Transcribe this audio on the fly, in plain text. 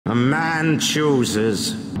A man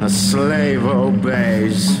chooses, a slave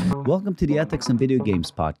obeys. Welcome to the Ethics in Video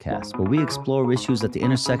Games podcast, where we explore issues at the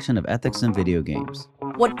intersection of ethics and video games.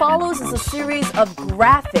 What follows is a series of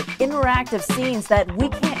graphic, interactive scenes that we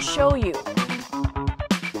can't show you.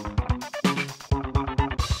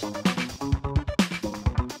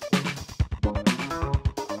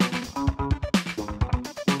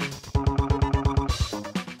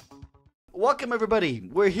 Welcome, everybody.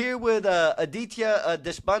 We're here with Aditya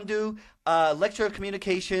Deshbandhu, lecturer of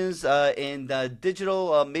communications in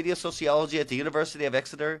digital media sociology at the University of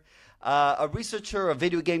Exeter, a researcher of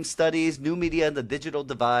video game studies, new media, and the digital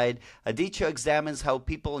divide. Aditya examines how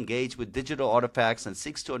people engage with digital artifacts and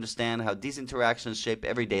seeks to understand how these interactions shape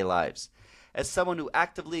everyday lives. As someone who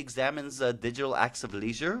actively examines digital acts of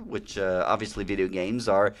leisure, which obviously video games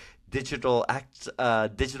are digital acts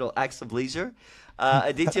of leisure,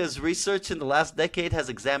 Aditya's research in the last decade has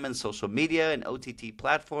examined social media and OTT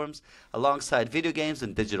platforms alongside video games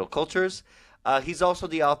and digital cultures. He's also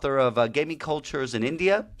the author of Gaming Cultures in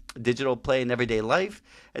India, Digital Play in Everyday Life,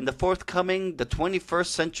 and the forthcoming The 21st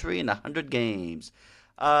Century in 100 Games.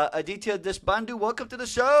 Aditya Deshbandhu, welcome to the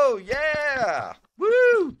show. Yeah!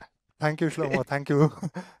 Woo! Thank you, Shlomo. Thank you.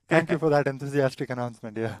 Thank you for that enthusiastic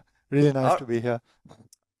announcement. Yeah, really nice to be here.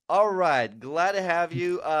 All right, glad to have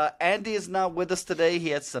you. Andy is not with us today. He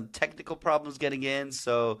had some technical problems getting in,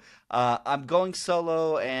 so I'm going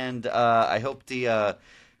solo, and I hope I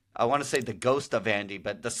want to say the ghost of Andy,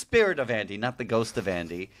 but the spirit of Andy, not the ghost of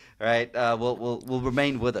Andy, right? Will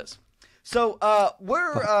remain with us. So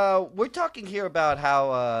we're talking here about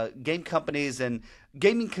how game companies and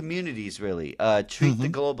gaming communities really treat the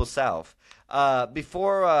global South.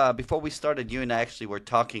 Before we started, you and I actually were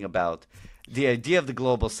talking about the idea of the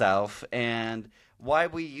global South and why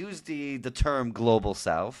we use the term global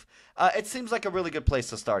South. It seems like a really good place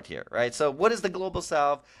to start here, right? So what is the global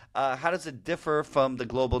South? How does it differ from the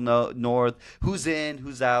global North? Who's in,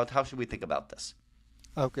 who's out? How should we think about this?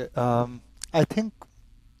 Okay. I think,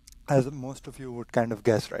 as most of you would kind of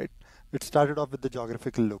guess, right, it started off with the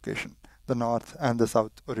geographical location, the North and the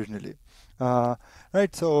South originally.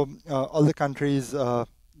 Right, so all the countries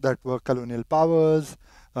that were colonial powers,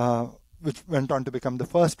 which went on to become the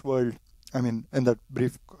first world, in that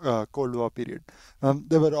brief Cold War period,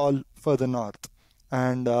 they were all further north.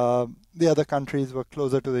 And the other countries were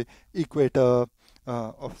closer to the equator,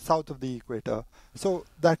 or south of the equator. So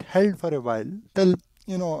that held for a while till,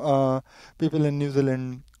 people in New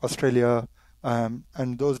Zealand, Australia,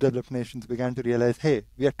 and those developed nations began to realize, hey,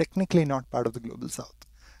 we are technically not part of the global South,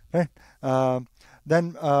 right?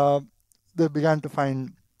 Then they began to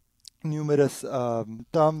find numerous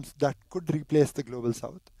terms that could replace the global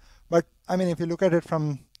South. But if you look at it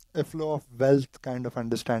from a flow of wealth kind of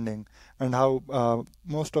understanding and how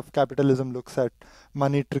most of capitalism looks at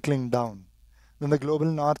money trickling down, then the global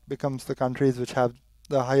North becomes the countries which have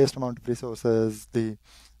the highest amount of resources, the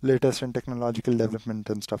latest in technological development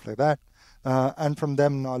and stuff like that. And from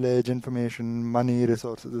them, knowledge, information, money,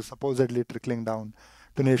 resources is supposedly trickling down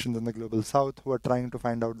to nations in the global South who are trying to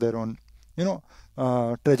find out their own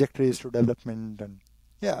trajectories to development and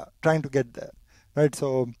trying to get there, right?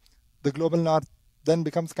 So the global North then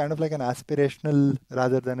becomes kind of like an aspirational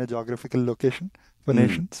rather than a geographical location for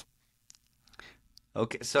nations.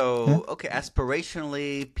 Okay, so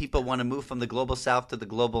aspirationally, people want to move from the global South to the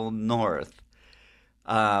global North.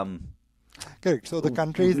 Correct. So the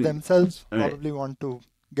countries themselves probably want to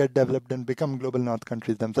get developed and become global North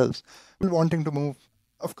countries themselves, wanting to move.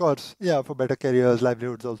 Of course, for better careers,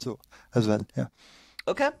 livelihoods also as well. Yeah.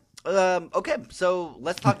 Okay. So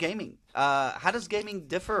let's talk gaming. How does gaming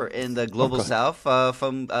differ in the global South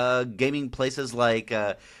from gaming places like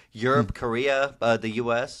Europe, Korea, the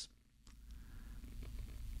U.S.?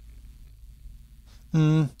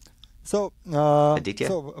 So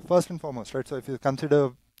first and foremost, right? So if you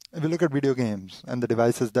look at video games and the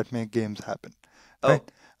devices that make games happen, right?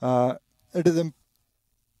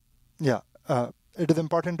 It is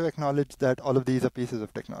important to acknowledge that all of these are pieces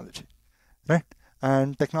of technology, right?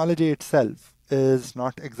 And technology itself is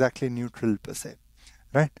not exactly neutral per se,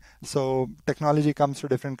 right? So technology comes to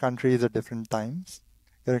different countries at different times.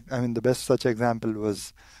 Correct? The best such example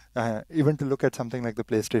was even to look at something like the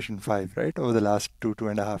PlayStation 5, right? Over the last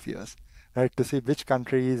 2.5 years, right? To see which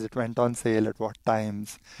countries it went on sale at what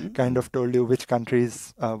times, kind of told you which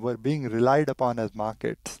countries were being relied upon as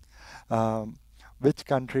markets. Which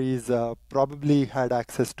countries probably had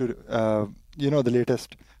access to, the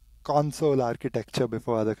latest console architecture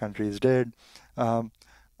before other countries did.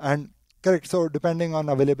 And correct, so depending on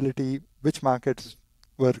availability, which markets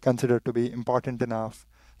were considered to be important enough.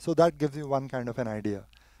 So that gives you one kind of an idea.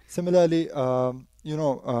 Similarly,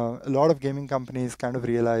 a lot of gaming companies kind of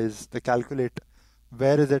realize, they calculate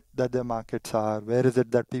where is it that their markets are, where is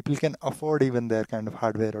it that people can afford even their kind of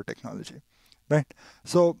hardware or technology, right?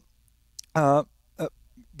 So uh, uh,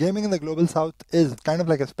 gaming in the global south is kind of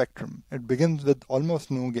like a spectrum. It begins with almost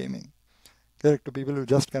no gaming, correct, to people who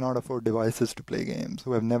just cannot afford devices to play games,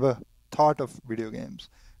 who have never thought of video games,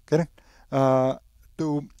 correct, to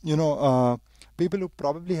people who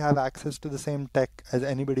probably have access to the same tech as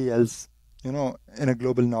anybody else, in a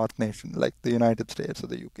global north nation like the United States or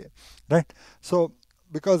the UK, right? So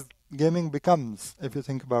because gaming becomes, if you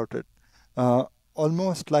think about it,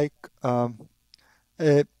 almost like a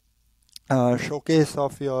showcase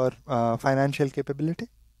of your financial capability,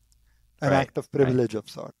 an act of privilege of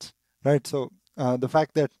sorts, right? So the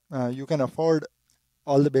fact that you can afford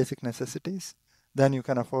all the basic necessities, then you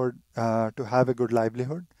can afford to have a good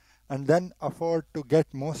livelihood, and then afford to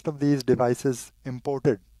get most of these devices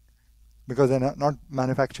imported because they're not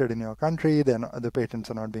manufactured in your country, the patents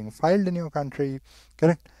are not being filed in your country,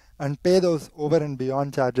 correct? And pay those over and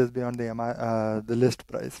beyond charges beyond the list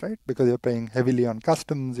price, right? Because you're paying heavily on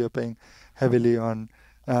customs, you're paying heavily on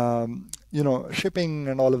shipping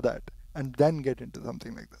and all of that, and then get into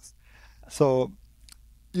something like this. So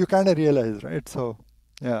you kind of realize, right? So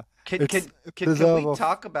yeah, Can we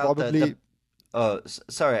talk about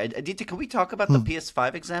sorry, Aditya, can we talk about the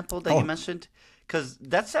PS5 example that you mentioned? Because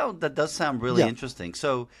that does sound really interesting.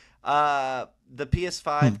 So the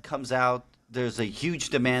PS5 comes out. There's a huge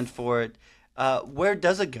demand for it. Where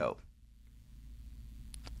does it go?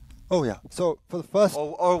 Oh yeah. So for the first,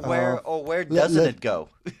 where doesn't it go?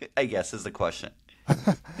 I guess is the question.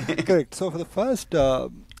 Correct. So for the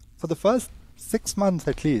first 6 months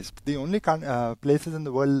at least, the only places in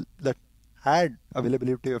the world that had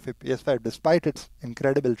availability of a PS5, despite its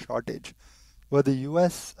incredible shortage, were the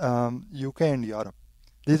US, UK, and Europe.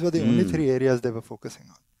 These were the only 3 areas they were focusing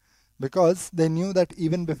on, because they knew that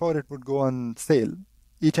even before it would go on sale,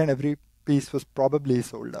 each and every piece was probably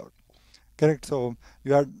sold out. Correct. So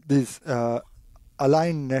you had this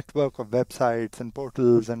aligned network of websites and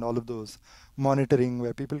portals and all of those monitoring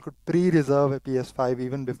where people could pre-reserve a PS5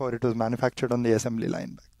 even before it was manufactured on the assembly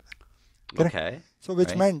line back then. Correct? Okay. So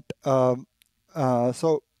which meant,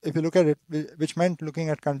 so if you look at it, which meant looking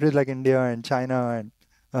at countries like India and China and,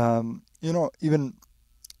 even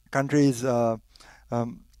countries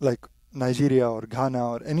like Nigeria or Ghana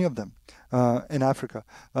or any of them in Africa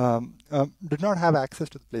did not have access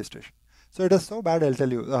to the PlayStation. So it is so bad, I'll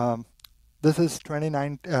tell you. This is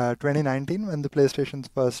 2019 when the PlayStation's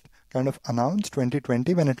first kind of announced,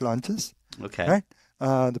 2020 when it launches. Okay. Right?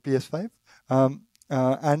 The PS5.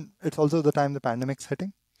 And it's also the time the pandemic's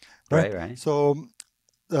hitting. Right. So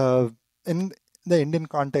in the Indian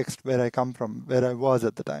context where I come from, where I was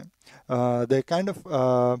at the time, they kind of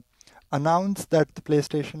announced that the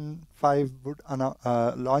PlayStation 5 would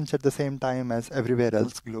launch at the same time as everywhere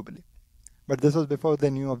else globally. But this was before they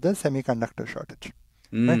knew of the semiconductor shortage.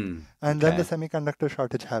 Right? And then the semiconductor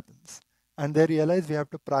shortage happens. And they realize we have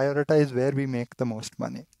to prioritize where we make the most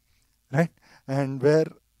money. Right? And where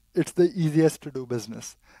it's the easiest to do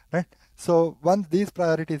business. Right? So once these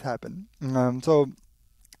priorities happen, we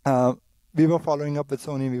were following up with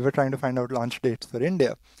Sony. We were trying to find out launch dates for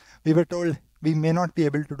India. We were told we may not be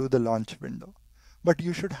able to do the launch window, but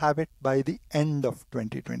you should have it by the end of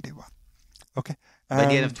 2021. Okay. By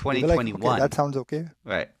the end of 2021. Like, okay, that sounds okay.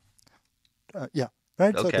 Right. Yeah.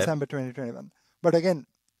 Right. Okay. So December 2021. But again,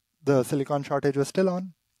 the silicon shortage was still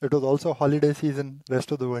on. It was also holiday season,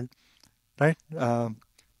 rest of the world. Right. The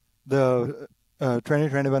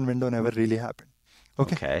 2021 window never really happened.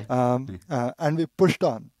 Okay. And we pushed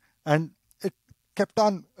on, and it kept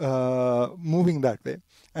on moving that way.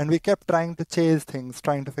 And we kept trying to chase things,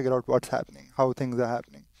 trying to figure out what's happening, how things are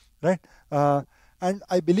happening. Right. And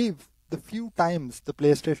I believe the few times the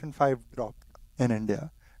PlayStation 5 dropped in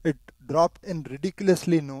India, it dropped in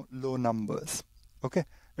ridiculously low numbers. Okay.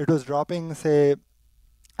 It was dropping, say,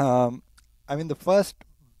 the first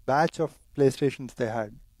batch of PlayStations they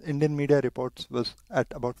had, Indian media reports, was at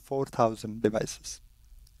about 4,000 devices.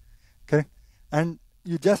 Correct? And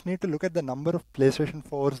you just need to look at the number of PlayStation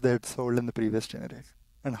 4s they had sold in the previous generation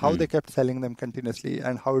and how they kept selling them continuously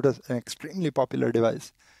and how it was an extremely popular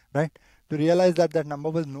device, right? To realize that that number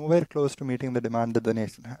was nowhere close to meeting the demand that the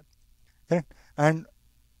nation had. Correct? And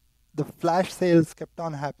the flash sales kept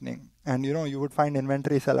on happening, and you would find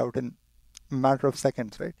inventory sell out in a matter of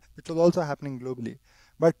seconds, right? Which was also happening globally.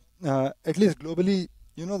 But at least globally,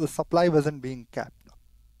 the supply wasn't being capped.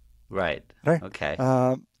 Right. Okay.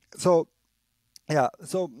 So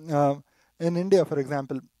in India, for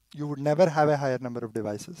example, you would never have a higher number of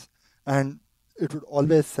devices. And it would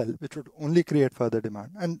always sell, which would only create further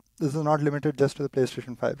demand. And this is not limited just to the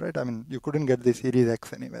PlayStation 5, right? I mean, you couldn't get the Series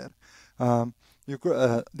X anywhere. You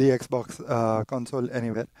could the Xbox console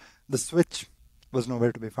anywhere. The Switch was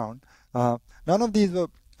nowhere to be found. None of these were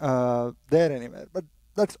there anywhere. But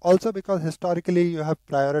that's also because historically you have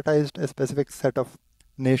prioritized a specific set of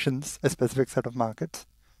nations, a specific set of markets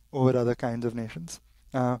over other kinds of nations.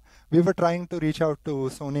 We were trying to reach out to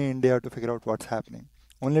Sony India to figure out what's happening,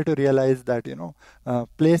 only to realize that,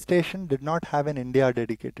 PlayStation did not have an India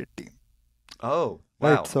dedicated team. Oh,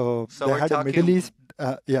 wow. Right, so they we're had a talking Middle East,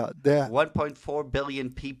 they 1.4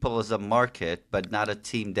 billion people as a market, but not a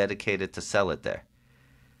team dedicated to sell it there.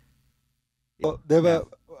 they were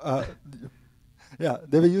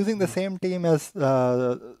they were using the same team as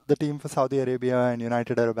the team for Saudi Arabia and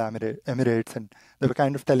United Arab Emirates, and they were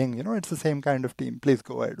kind of telling, it's the same kind of team, please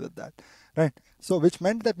go ahead with that, right? So which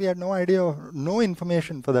meant that we had no idea, or no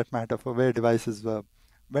information for that matter, for where devices were,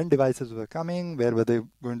 when devices were coming, where were they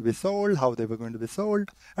going to be sold, how they were going to be sold,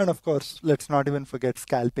 and of course, let's not even forget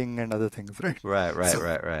scalping and other things, right?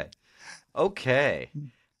 Right. Okay.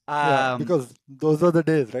 Because those are the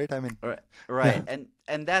days, right? I mean, right.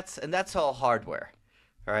 And that's all hardware,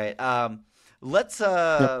 all right? Let's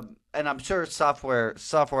and I'm sure software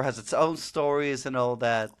has its own stories and all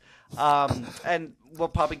that, and we'll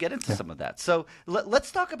probably get into some of that. So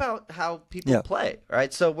let's talk about how people play,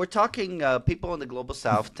 right? So we're talking people in the global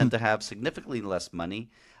south tend to have significantly less money.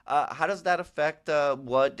 How does that affect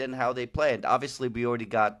what and how they play? And obviously, we already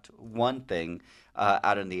got one thing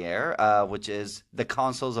out in the air, which is the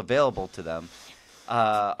consoles available to them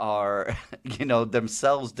are,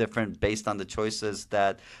 themselves different based on the choices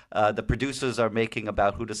that the producers are making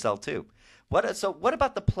about who to sell to. So what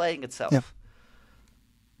about the playing itself? Yeah.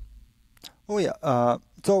 Oh, yeah.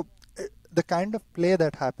 So the kind of play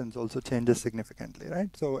that happens also changes significantly, right?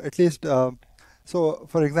 So at least, so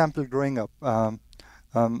for example, growing up,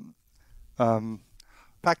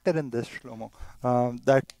 factor in this, Shlomo,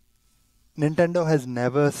 that Nintendo has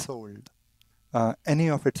never sold any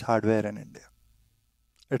of its hardware in India.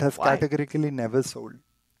 It has categorically never sold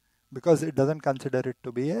because it doesn't consider it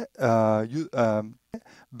to be a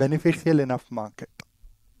beneficial enough market.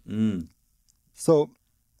 So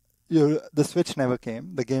the Switch never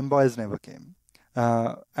came, the Game Boys never came,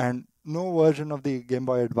 and no version of the Game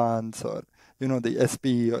Boy Advance or the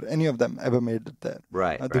SP or any of them ever made it there.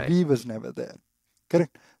 Right. The Wii was never there.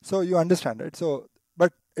 Correct. So you understand, right? So,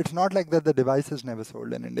 but it's not like that the devices never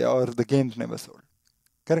sold in India or the games never sold.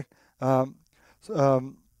 Correct.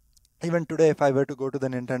 Even today, if I were to go to the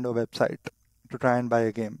Nintendo website to try and buy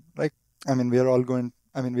a game, right? I mean, we are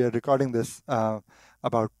recording this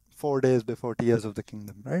about 4 days before Tears of the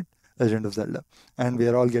Kingdom, right? Legend of Zelda. And we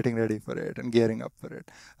are all getting ready for it and gearing up for it.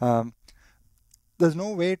 There's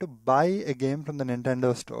no way to buy a game from the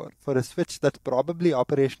Nintendo store for a Switch that's probably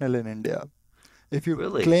operational in India if you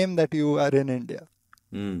claim that you are in India.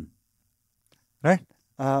 Right?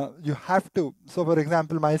 You have to. So, for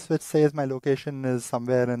example, my Switch says my location is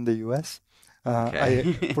somewhere in the US.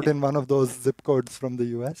 I put in one of those zip codes from the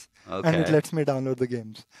US, and it lets me download the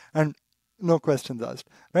games. And no questions asked.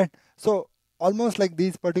 Right? So, almost like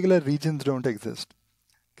these particular regions don't exist.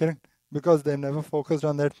 Correct? Because they've never focused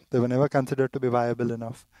on that. They were never considered to be viable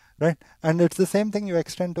enough. Right? And it's the same thing you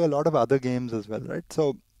extend to a lot of other games as well. Right?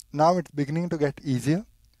 So, now it's beginning to get easier.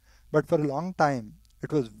 But for a long time,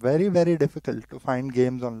 it was very, very difficult to find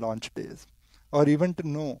games on launch days or even to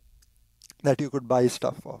know that you could buy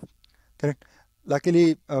stuff off. Correct?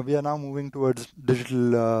 Luckily, we are now moving towards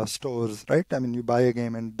digital stores, right? I mean, you buy a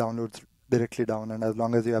game and it downloads directly down, and as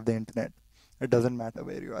long as you have the internet, it doesn't matter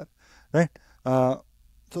where you are, right?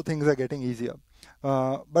 So things are getting easier.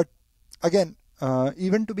 But again,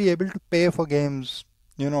 even to be able to pay for games,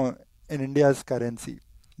 in India's currency,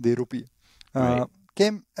 the rupee,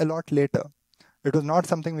 came a lot later. It was not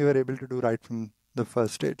something we were able to do right from the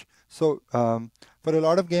first stage. So for a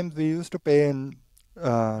lot of games, we used to pay in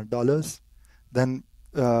dollars, then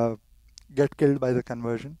get killed by the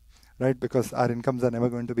conversion, right? Because our incomes are never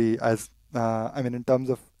going to be as, in terms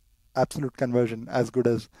of absolute conversion, as good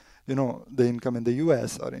as, the income in the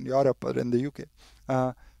US or in Europe or in the UK.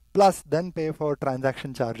 Plus, then pay for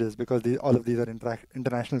transaction charges because all of these are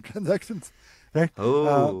international transactions, right?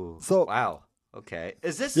 Wow. Okay.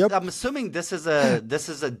 Is this? Yep. I'm assuming this is a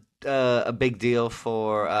big deal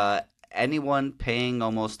for anyone paying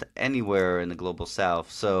almost anywhere in the global south.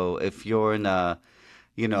 So if you're in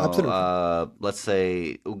let's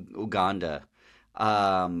say Uganda,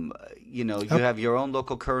 you have your own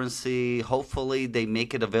local currency. Hopefully, they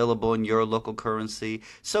make it available in your local currency.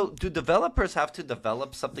 So do developers have to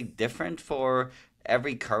develop something different for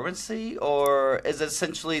every currency, or is it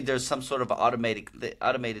essentially there's some sort of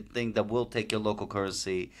automated thing that will take your local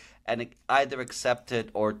currency and either accept it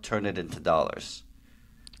or turn it into dollars?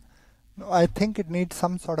 No, I think it needs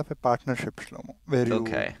some sort of a partnership, Shlomo, where you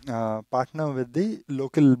Okay. partner with the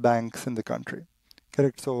local banks in the country.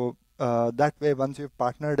 Correct. So that way, once you've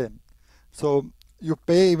partnered in, so you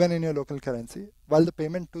pay even in your local currency, while the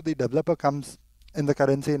payment to the developer comes in the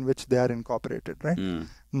currency in which they are incorporated, right?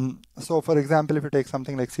 So, for example, if you take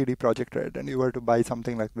something like CD Projekt Red and you were to buy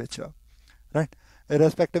something like Witcher, right?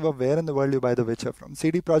 Irrespective of where in the world you buy the Witcher from,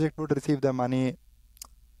 CD Projekt would receive their money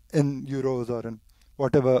in euros or in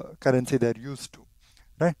whatever currency they're used to,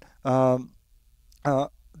 right?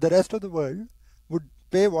 The rest of the world would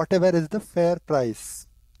pay whatever is the fair price,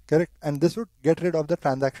 correct? And this would get rid of the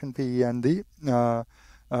transaction fee and the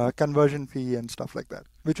conversion fee and stuff like that,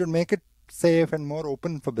 which would make it safe and more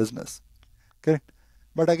open for business, correct?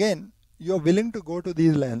 But again, you're willing to go to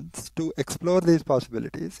these lengths to explore these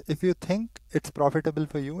possibilities if you think it's profitable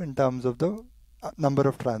for you in terms of the number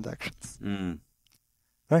of transactions,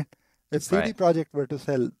 right? If CD Right. Projekt were to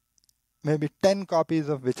sell maybe 10 copies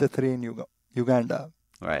of Witcher 3 in Uganda,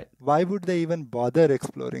 Right. why would they even bother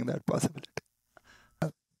exploring that possibility?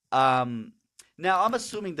 Now I'm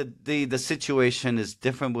assuming that the situation is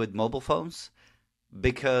different with mobile phones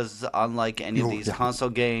because unlike any of Oh, these yeah. console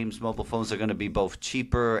games, mobile phones are going to be both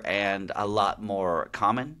cheaper and a lot more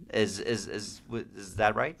common. Is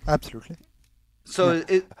that right? Absolutely. So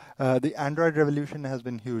it The Android revolution has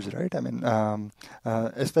been huge, right? I mean,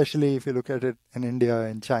 especially if you look at it in India,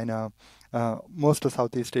 in China, most of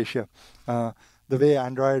Southeast Asia, the way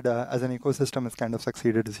Android as an ecosystem has kind of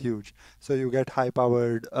succeeded is huge. So you get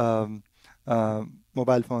high-powered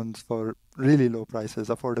mobile phones for really low prices,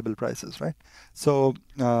 affordable prices, right? So,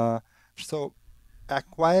 so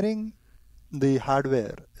acquiring the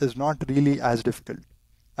hardware is not really as difficult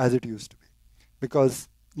as it used to be, because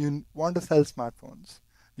you want to sell smartphones,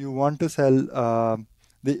 you want to sell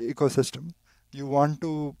the ecosystem, you want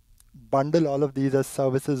to bundle all of these as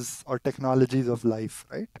services or technologies of life,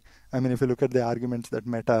 right? I mean, if you look at the arguments that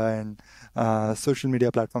Meta and social media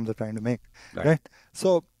platforms are trying to make, right?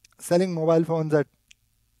 So selling mobile phones at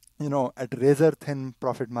razor thin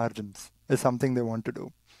profit margins is something they want to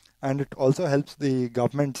do. And it also helps the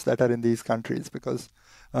governments that are in these countries, because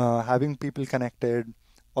having people connected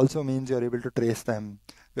also means you're able to trace them.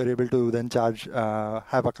 You're able to then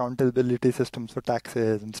have accountability systems for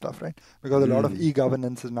taxes and stuff, right? Because a lot of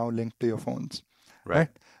e-governance is now linked to your phones, right?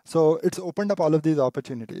 So it's opened up all of these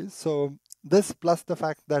opportunities. So this, plus the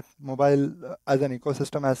fact that mobile as an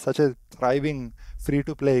ecosystem has such a thriving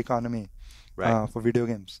free-to-play economy for video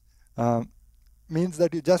games, means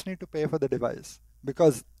that you just need to pay for the device.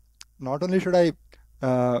 Because not only should I,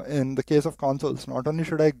 in the case of consoles, not only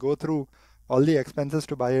should I go through all the expenses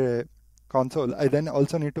to buy a console, I then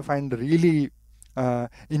also need to find really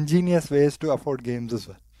ingenious ways to afford games as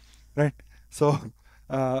well, right? So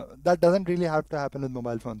that doesn't really have to happen with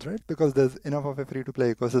mobile phones, right? Because there's enough of a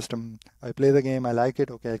free-to-play ecosystem. I play the game, I like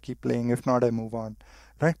it, okay, I keep playing. If not, I move on,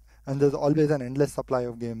 right? And there's always an endless supply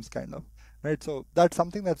of games, kind of, right? So that's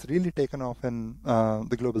something that's really taken off in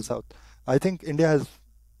the global south. I think India has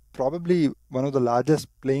probably one of the largest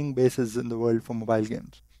playing bases in the world for mobile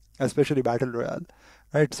games, especially Battle Royale,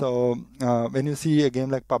 right? So when you see a game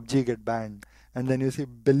like PUBG get banned, and then you see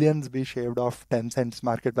billions be shaved off Tencent's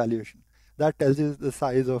market valuation, that tells you the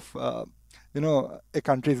size of a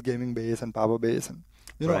country's gaming base and power base, and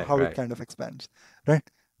how it kind of expands, right?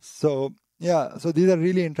 So yeah, so these are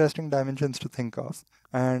really interesting dimensions to think of,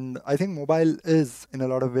 and I think mobile is, in a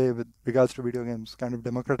lot of way, with regards to video games, kind of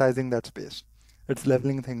democratizing that space. It's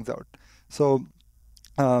leveling things out. So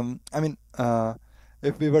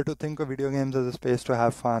if we were to think of video games as a space to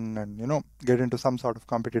have fun and get into some sort of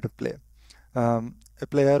competitive play, a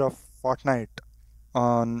player of Fortnite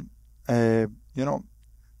on a $100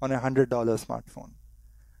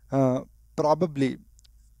 smartphone probably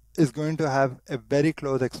is going to have a very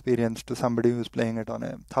close experience to somebody who's playing it on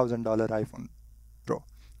a $1,000 iPhone Pro.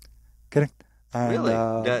 Correct? And, really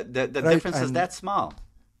the right, difference is that small.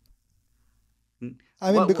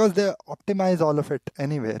 I mean, because they optimize all of it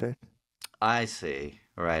anyway, right? I see.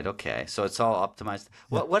 Right. Okay. So it's all optimized.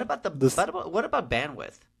 What about what about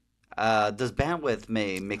bandwidth? Does bandwidth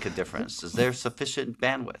make a difference? Is there sufficient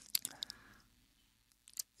bandwidth?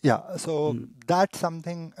 Yeah. So that's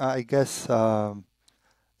something I guess,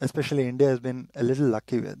 especially India has been a little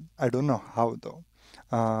lucky with. I don't know how though.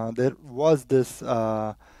 There was this.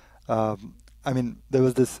 There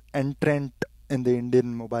was this entrant in the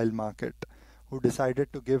Indian mobile market who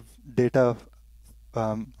decided to give data,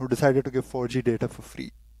 who decided to give 4G data for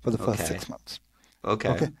free for the first 6 months, Okay.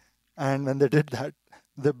 Okay. And when they did that,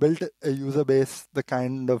 they built a user base the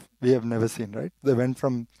kind of we have never seen, right? They went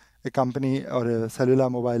from a company or a cellular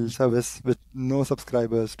mobile service with no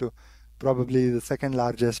subscribers to probably the second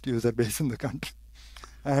largest user base in the country.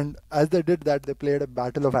 And as they did that, they played a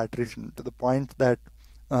battle of attrition to the point that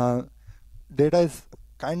data is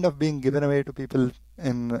kind of being given away to people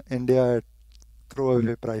in India at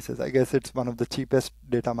throwaway prices. I guess it's one of the cheapest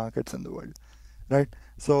data markets in the world, right?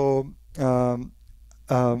 So,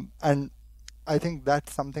 and I think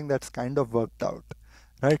that's something that's kind of worked out,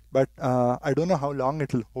 right? But I don't know how long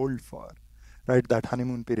it'll hold for, right? That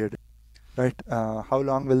honeymoon period, right? How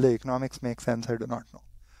long will the economics make sense? I do not know.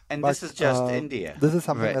 And But this is just India. this is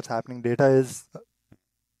something Right. that's happening. Data is,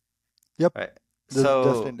 yep, Right. this is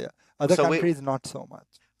just So, India. Other so we, countries, not so much.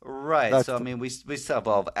 right. That's So, I the mean, we still have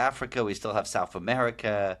all of Africa. We still have South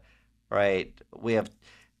America, right? We have,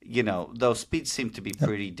 those speeds seem to be Yep.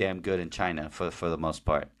 pretty damn good in China for the most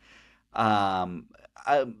part. Um,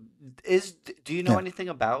 uh, do you know Yeah. anything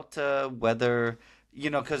about whether,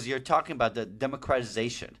 because you're talking about the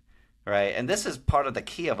democratization, right? And this is part of the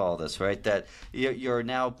key of all this, right? That you're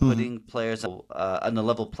now Mhm. putting players on a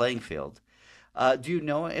level playing field. Do you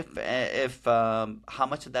know if how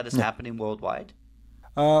much of that is Yeah. happening worldwide?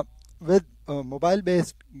 With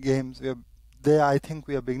mobile-based games, I think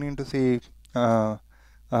we are beginning to see uh,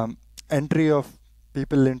 entry of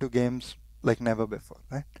people into games like never before,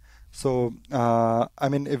 right? So, I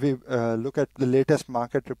mean, if we look at the latest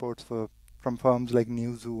market reports from firms like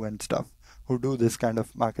Newzoo and stuff who do this kind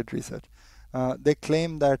of market research, they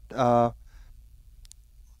claim that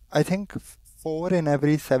I think four of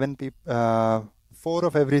every seven people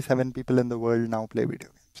in the world now play video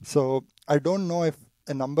games. So I don't know if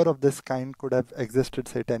a number of this kind could have existed,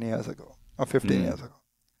 say, 10 years ago or 15 years ago,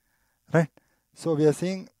 right? So we are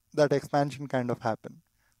seeing that expansion kind of happen.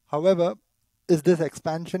 However, is this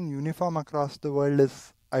expansion uniform across the world?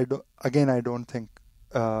 I don't think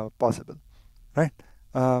possible, right?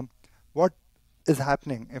 What is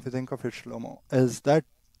happening, if you think of it, Shlomo, is that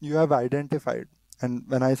you have identified, and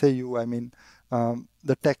when I say you, I mean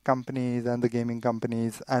the tech companies and the gaming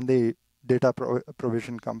companies and the data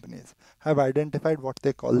provision companies have identified what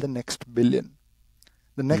they call the next billion.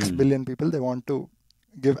 The next billion people they want to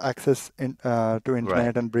give access to Right.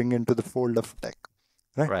 internet and bring into the fold of tech,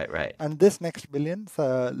 right? Right. And this next billion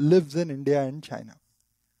lives in India and China,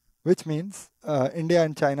 which means India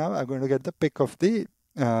and China are going to get the pick of the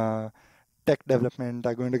tech development,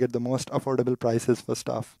 are going to get the most affordable prices for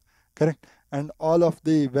stuff, correct? And all of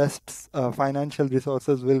the West's financial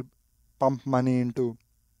resources will pump money into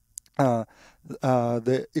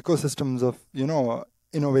the ecosystems of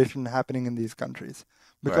innovation happening in these countries,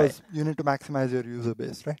 because you need to maximize your user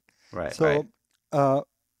base, right? Right. So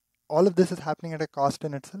all of this is happening at a cost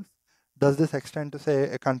in itself. Does this extend to, say,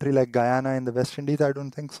 a country like Guyana in the West Indies? I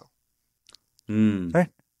don't think so. Right?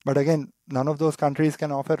 But again, none of those countries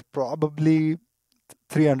can offer probably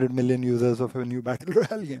 300 million users of a new battle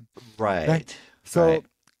royale game. Right. So,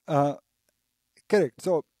 correct.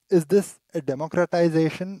 So, is this a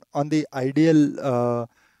democratization on the ideal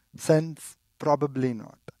sense? Probably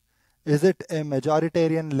not. Is it a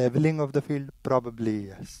majoritarian leveling of the field? Probably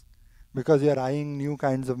yes. Because you're eyeing new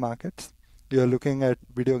kinds of markets. You're looking at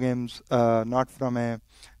video games not from a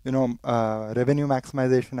revenue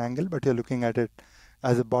maximization angle, but you're looking at it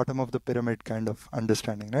as a bottom of the pyramid kind of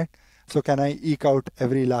understanding, right? So can I eke out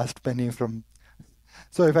every last penny from?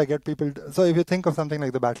 So if I get people, so if you think of something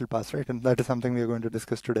like the Battle Pass, right, and that is something we are going to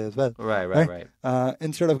discuss today as well. Right.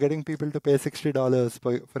 Instead of getting people to pay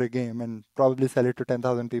 $60 for a game and probably sell it to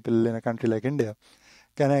 10,000 people in a country like India,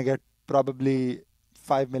 can I get probably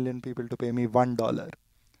 5 million people to pay me $1?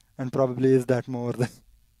 And probably is that more than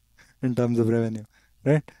in terms of revenue,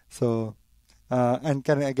 right? So, and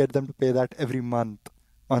can I get them to pay that every month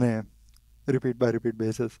on a repeat by repeat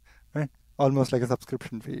basis, right? Almost like a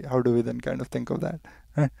subscription fee. How do we then kind of think of that,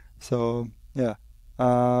 right? So, yeah.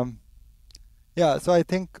 So I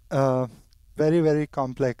think very, very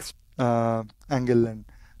complex angle and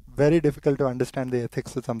very difficult to understand the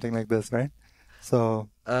ethics with something like this, right? So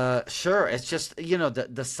sure. It's just,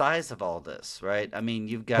 the size of all this, right? I mean,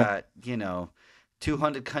 you've got,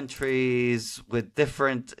 200 countries with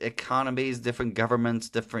different economies, different governments,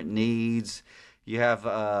 different needs. You have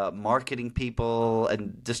marketing people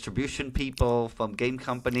and distribution people from game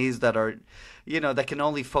companies that are, that can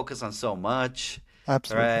only focus on so much.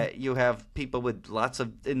 Absolutely. Right? You have people with lots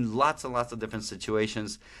and lots of different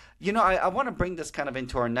situations. I want to bring this kind of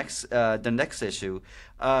into our the next issue,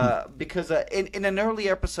 because in an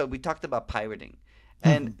earlier episode we talked about pirating,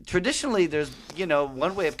 and traditionally there's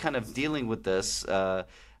one way of kind of dealing with this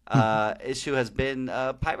issue has been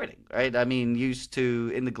pirating, right? I mean,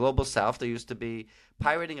 in the global south, there used to be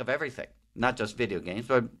pirating of everything, not just video games,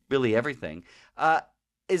 but really everything.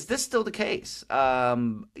 Is this still the case?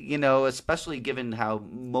 Especially given how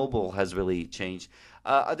mobile has really changed.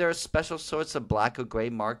 Are there special sorts of black or gray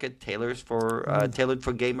market tailored for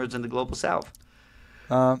gamers in the global south?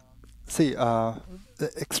 Um, See,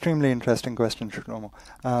 extremely interesting question, Shlomo.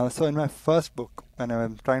 So in my first book, when I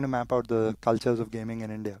was trying to map out the cultures of gaming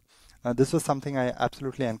in India, this was something I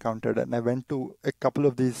absolutely encountered, and I went to a couple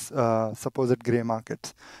of these supposed grey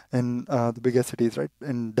markets in the bigger cities, right?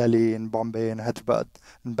 In Delhi, in Bombay, in Hyderabad,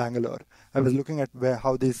 in Bangalore. I was looking at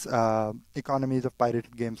whow these economies of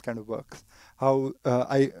pirated games kind of works. How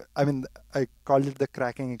I called it the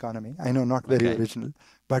cracking economy. I know, not very original,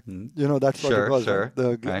 but that's what it was. Sure.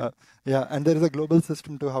 Right? Yeah, and there is a global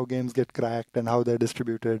system to how games get cracked and how they're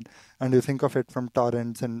distributed, and you think of it from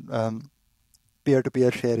torrents and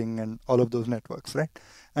peer-to-peer sharing and all of those networks, right?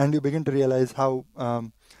 And you begin to realize how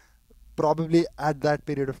probably at that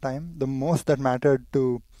period of time, the most that mattered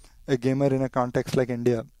to a gamer in a context like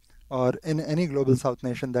India or in any global South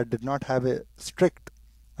nation that did not have a strict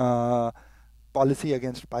policy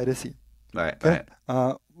against piracy, right.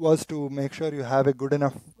 Was to make sure you have a good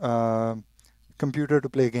enough computer to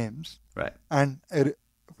play games, Right. and a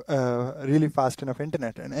really fast enough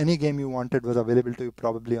internet. And any game you wanted was available to you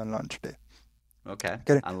probably on launch day. Okay.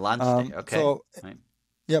 Correct. On launch day. Okay. So, Right.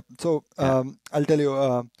 yep. So Yeah. I'll tell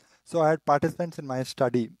you. So I had participants in my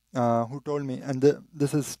study who told me, and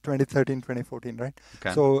this is 2013, 2014, right?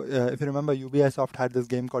 Okay. So if you remember, Ubisoft had this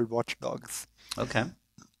game called Watch Dogs. Okay.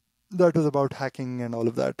 That was about hacking and all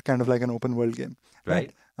of that, kind of like an open world game.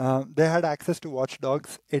 Right. They had access to Watch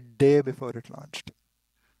Dogs a day before it launched.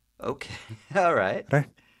 Okay. All right. Right.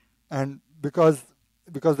 And because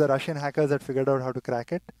the Russian hackers had figured out how to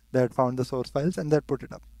crack it, they had found the source files and they had put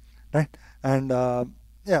it up, right? And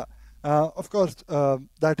of course,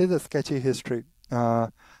 that is a sketchy history.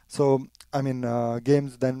 So I mean,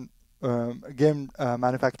 games then game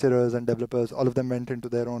manufacturers and developers, all of them went into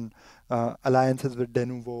their own alliances with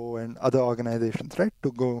Denuvo and other organizations, right,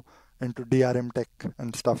 to go into DRM tech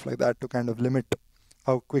and stuff like that to kind of limit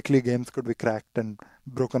how quickly games could be cracked and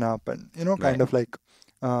broken up and kind of like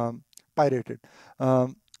pirated.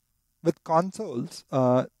 With consoles,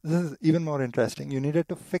 this is even more interesting. You needed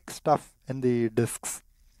to fix stuff in the discs,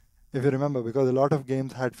 if you remember, because a lot of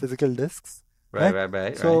games had physical discs.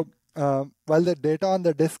 Right. So while the data on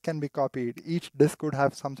the disk can be copied, each disk would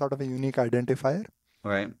have some sort of a unique identifier.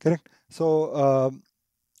 Right. Correct. So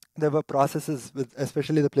there were processes with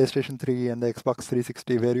especially the PlayStation 3 and the Xbox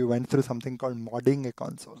 360 where you went through something called modding a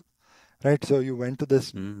console, right? So you went to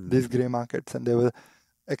these gray markets, and there were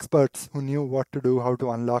experts who knew what to do, how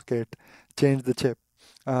to unlock it, change the chip,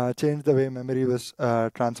 change the way memory was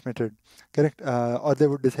transmitted, correct? Or they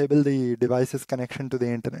would disable the device's connection to the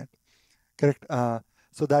internet, correct?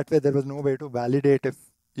 So that way there was no way to validate if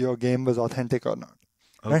your game was authentic or not.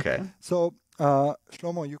 Right? Okay. So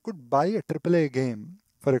Shlomo, you could buy a AAA game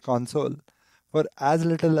for a console for as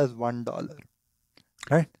little as $1,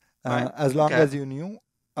 right? Right. As long Okay. as you knew,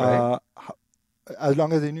 Right. as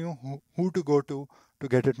long as you knew who to go to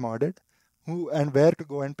get it modded, who and where to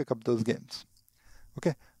go and pick up those games.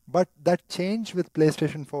 Okay, but that changed with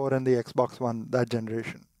PlayStation 4 and the Xbox One that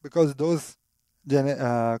generation, because those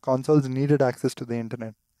consoles needed access to the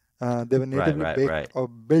internet. They were natively right, baked right. or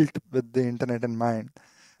built with the internet in mind,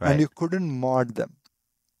 Right. and you couldn't mod them.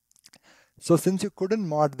 So since you couldn't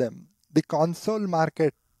mod them, the console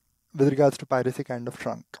market with regards to piracy kind of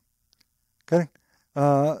shrunk. Correct.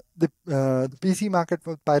 The PC market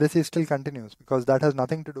for piracy still continues because that has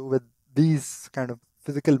nothing to do with these kind of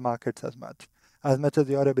physical markets as much as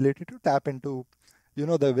your ability to tap into,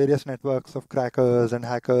 the various networks of crackers and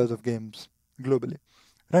hackers of games globally,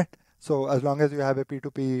 right? So as long as you have a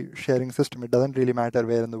P2P sharing system, it doesn't really matter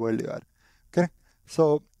where in the world you are. Correct.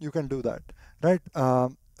 So you can do that, right?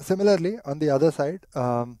 Similarly, on the other side,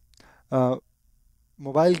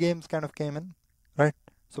 mobile games kind of came in, right?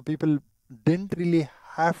 So people didn't really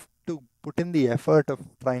have to put in the effort of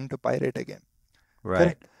trying to pirate a game. Right.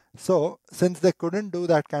 Correct? So since they couldn't do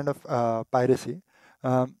that kind of piracy,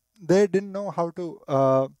 they didn't know how to,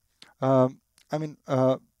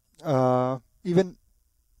 even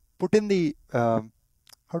put in the,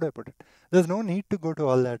 how do I put it? There's no need to go to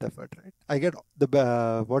all that effort, right? I get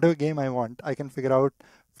the whatever game I want, I can figure out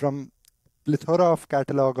from plethora of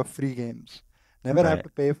catalog of free games. Never have Right. to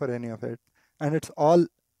pay for any of it, and it's all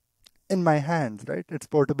in my hands, right? It's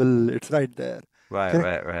portable, it's right there. Right.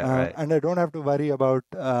 Correct? Right. And I don't have to worry about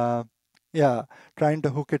Yeah, trying to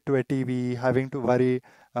hook it to a TV, having to worry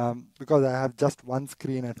because I have just one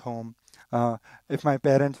screen at home. If my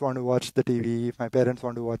parents want to watch the TV, if my parents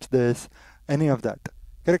want to watch this, any of that.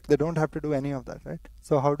 Correct? They don't have to do any of that, right?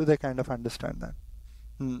 So how do they kind of understand that?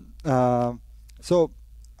 So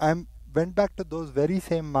I went back to those very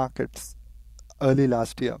same markets early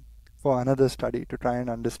last year for another study to try and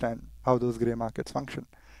understand how those gray markets function.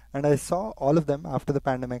 And I saw all of them after the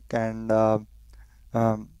pandemic and um,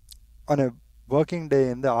 on a working day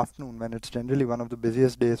in the afternoon when it's generally one of the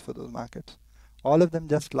busiest days for those markets, all of them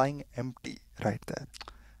just lying empty right there.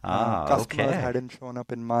 Customers Okay. hadn't shown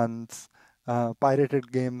up in months.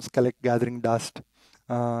 Pirated games gathering dust.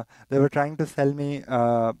 They were trying to sell me,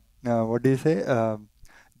 what do you say,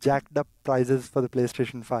 jacked up prices for the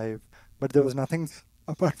PlayStation 5, but there was nothing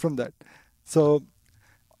apart from that. So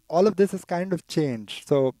all of this has kind of changed.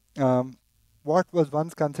 So what was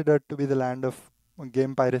once considered to be the land of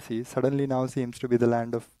game piracy suddenly now seems to be the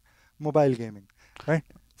land of mobile gaming, right?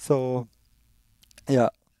 So yeah,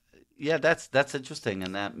 Yeah, that's interesting,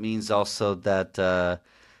 and that means also that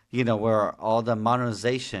where all the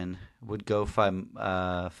modernization would go from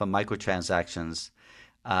microtransactions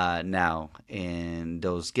now in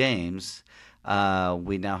those games.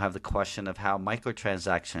 We now have the question of how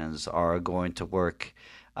microtransactions are going to work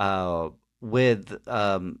with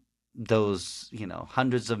those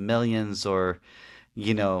hundreds of millions or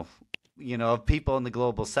you know of people in the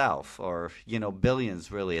global south or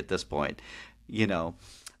billions really at this point. You know,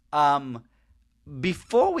 um,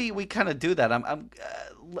 before we kind of do that,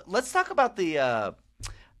 let's talk about the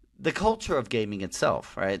culture of gaming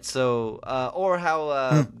itself, right? So, or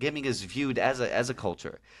how gaming is viewed as a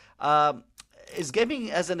culture. Um, is gaming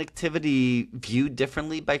as an activity viewed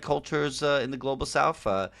differently by cultures in the global south,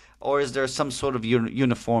 or is there some sort of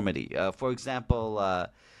uniformity? For example,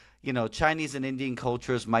 Chinese and Indian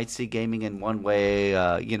cultures might see gaming in one way,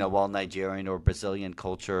 while Nigerian or Brazilian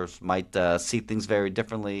cultures might see things very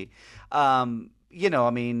differently. I'm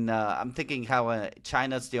thinking how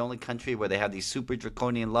China's the only country where they have these super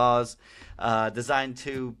draconian laws designed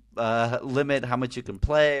to limit how much you can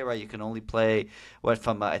play, right? You can only play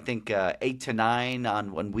from I think 8 to 9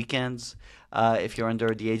 on weekends if you're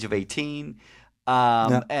under the age of 18.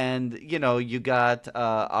 yeah, And you got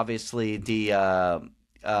obviously the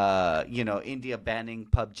India banning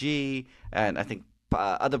PUBG, and I think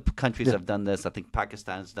other countries yeah. have done this. I think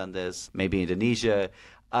Pakistan's done this, maybe Indonesia.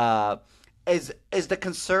 Uh, is the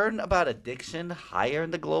concern about addiction higher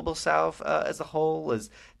in the global south as a whole? Is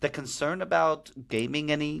the concern about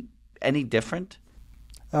gaming any different?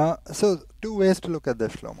 So two ways to look at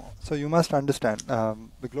this, Shlomo. So you must understand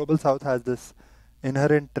the global south has this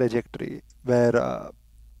inherent trajectory where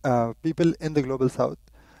people in the global south,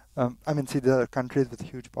 see, there are countries with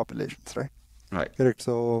huge populations, right? Right. Correct.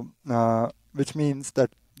 So, which means that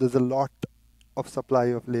there's a lot of supply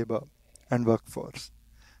of labor and workforce,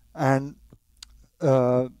 and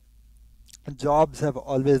uh, jobs have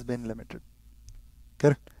always been limited.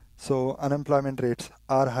 Correct. So, unemployment rates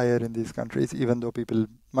are higher in these countries, even though people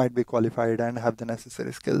might be qualified and have the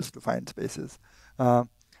necessary skills to find spaces.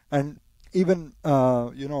 And even,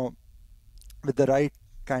 with the right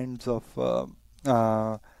kinds of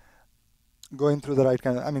going through the right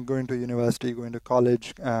kind of, going to university, going to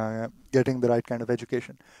college, getting the right kind of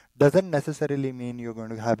education doesn't necessarily mean you're going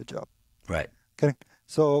to have a job. Right. Correct.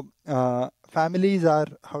 So families are,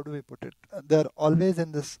 how do we put it? They're always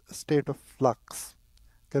in this state of flux.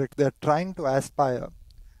 Correct. They're trying to aspire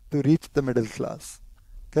to reach the middle class.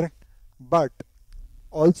 Correct. But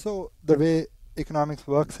also the way economics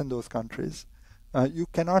works in those countries, you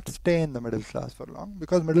cannot stay in the middle class for long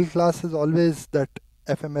because middle class is always that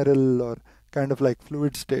ephemeral or kind of like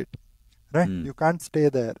fluid state, right? You can't stay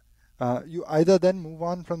there. You either then move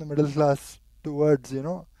on from the middle class towards,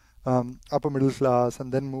 upper middle class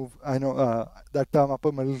and then move. I know that term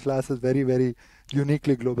upper middle class is very, very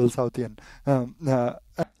uniquely global Southian.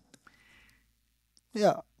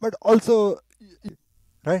 Yeah, but also,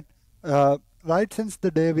 right? Right since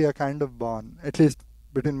the day we are kind of born, at least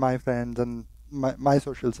between my friends and my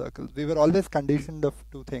social circles, we were always conditioned of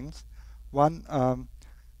two things. One,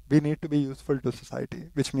 we need to be useful to society,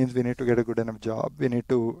 which means we need to get a good enough job. We need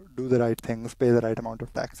to do the right things, pay the right amount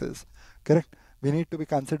of taxes. Correct? We need to be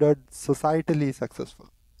considered societally successful.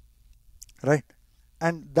 Right?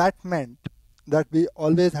 And that meant that we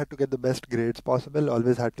always had to get the best grades possible,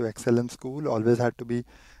 always had to excel in school, always had to be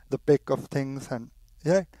the pick of things, and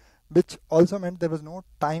yeah, which also meant there was no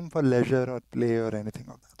time for leisure or play or anything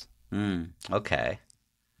of that. Okay.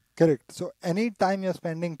 Correct. So any time you're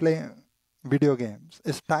spending playing video games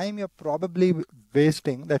is time you're probably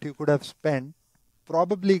wasting that you could have spent,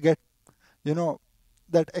 probably get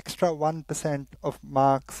that extra 1% of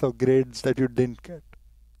marks or grades that you didn't get.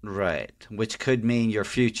 Right. Which could mean your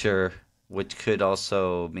future, which could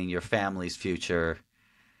also mean your family's future.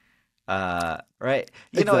 Right.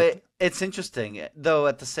 Exactly. It's interesting, though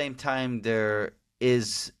at the same time there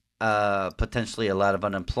is potentially a lot of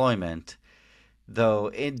unemployment,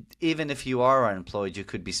 though even if you are unemployed, you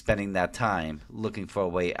could be spending that time looking for a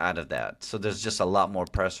way out of that. So there's just a lot more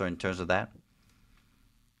pressure in terms of that.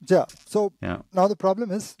 Yeah. So Yeah. now the problem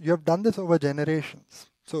is you have done this over generations.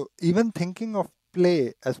 So even thinking of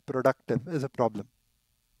play as productive is a problem.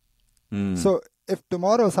 Mm, So if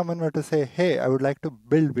tomorrow someone were to say, hey, I would like to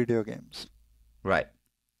build video games, right.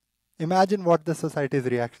 imagine what the society's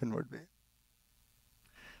reaction would be.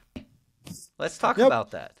 Let's talk Yep.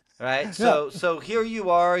 about that, right? Yeah. So here you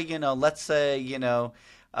are, let's say,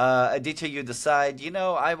 Aditya, you decide,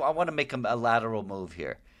 I want to make a lateral move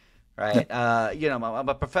here, right? I'm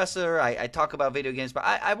a professor. I talk about video games, but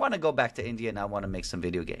I want to go back to India and I want to make some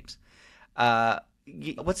video games.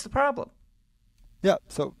 What's the problem? Yeah.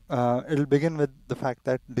 So it'll begin with the fact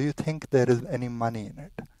that do you think there is any money in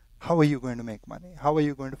it? How are you going to make money? How are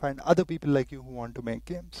you going to find other people like you who want to make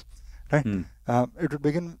games? Right? It would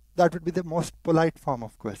begin. That would be the most polite form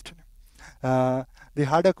of questioning. The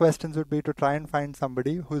harder questions would be to try and find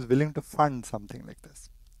somebody who's willing to fund something like this,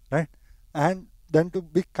 right? And then to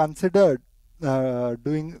be considered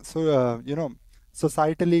doing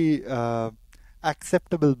societally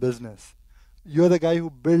acceptable business. You're the guy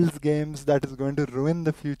who builds games that is going to ruin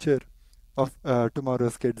the future of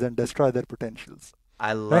tomorrow's kids and destroy their potentials.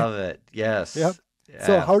 I love it. Yes. Yeah.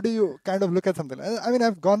 So how do you kind of look at something? I mean,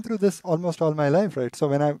 I've gone through this almost all my life, right? So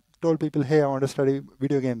when I told people, hey, I want to study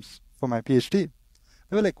video games for my PhD,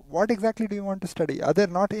 they were like, what exactly do you want to study? Are there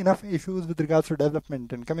not enough issues with regards to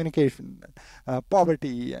development and communication,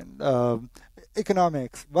 poverty and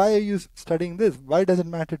economics? Why are you studying this? Why does it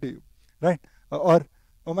matter to you? Right? Or,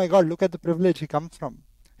 oh my God, look at the privilege he comes from.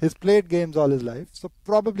 He's played games all his life, so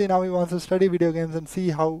probably now he wants to study video games and see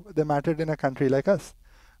how they mattered in a country like us.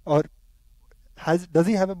 Or does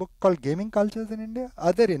he have a book called Gaming Cultures in India?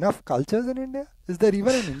 Are there enough cultures in India? Is there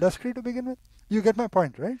even an industry to begin with? You get my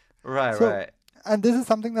point, right? Right. And this is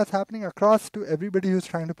something that's happening across to everybody who's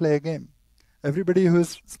trying to play a game. Everybody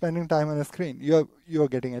who's spending time on a screen. You're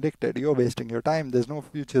getting addicted. You're wasting your time. There's no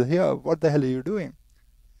future here. What the hell are you doing?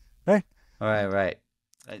 Right? Right.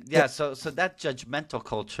 Yeah, so that judgmental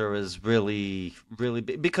culture is really, really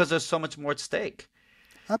big because there's so much more at stake.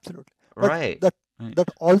 Absolutely. But Right. that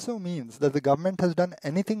also means that the government has done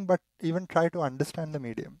anything but even try to understand the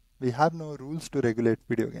medium. We have no rules to regulate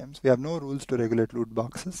video games. We have no rules to regulate loot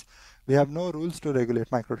boxes. We have no rules to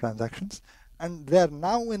regulate microtransactions. And they are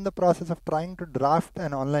now in the process of trying to draft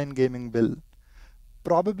an online gaming bill,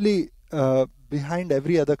 probably behind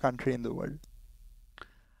every other country in the world.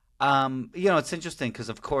 It's interesting because,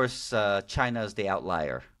 of course, China is the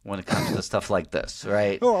outlier when it comes to stuff like this,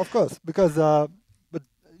 right? Oh, of course, because but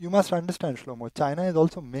you must understand, Shlomo, China is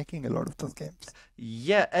also making a lot of those games.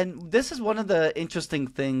 Yeah, and this is one of the interesting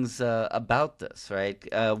things about this, right?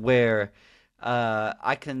 Where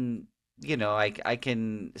I can, I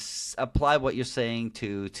can apply what you're saying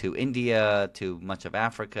to India, to much of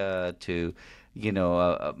Africa, to,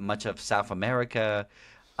 much of South America.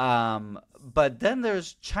 But then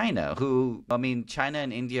there's China, China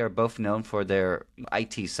and India are both known for their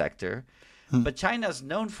IT sector, but China is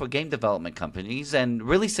known for game development companies and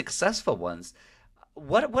really successful ones.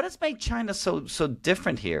 What has made China so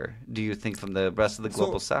different here, do you think, from the rest of the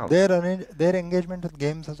global South? Their engagement with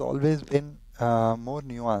games has always been more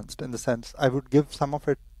nuanced in the sense, I would give some of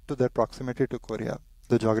it to their proximity to Korea,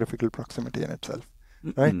 the geographical proximity in itself,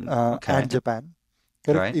 right? Okay. And Japan.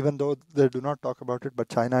 Correct. Right. Even though they do not talk about it, but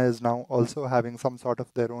China is now also having some sort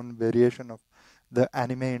of their own variation of the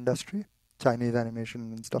anime industry, Chinese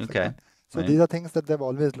animation and stuff like that. So Right. these are things that they've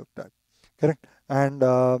always looked at. Correct. And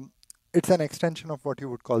it's an extension of what you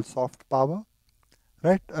would call soft power,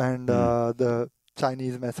 right? And the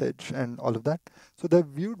Chinese message and all of that. So they've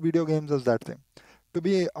viewed video games as that thing. To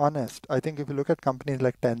be honest, I think if you look at companies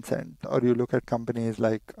like Tencent or you look at companies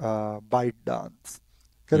like ByteDance,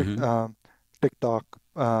 correct? TikTok,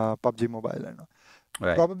 PUBG Mobile, and all.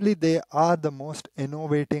 Right. Probably they are the most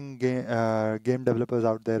innovating game developers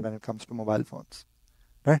out there when it comes to mobile phones,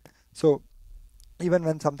 right? So even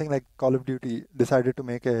when something like Call of Duty decided to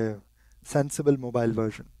make a sensible mobile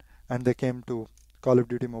version, and they came to Call of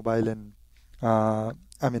Duty Mobile on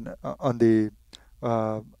the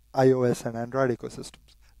iOS and Android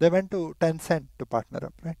ecosystems, they went to Tencent to partner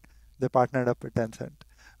up, right? They partnered up with Tencent.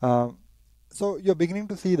 So you're beginning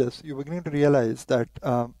to see this. You're beginning to realize that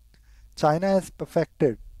China has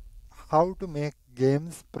perfected how to make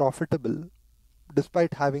games profitable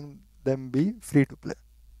despite having them be free to play.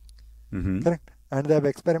 Correct? And they have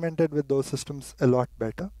experimented with those systems a lot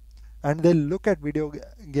better. And they look at video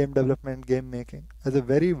game development, game making as a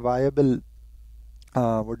very viable,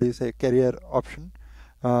 career option.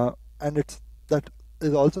 And that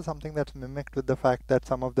is also something that's mimicked with the fact that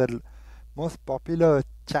some of their most popular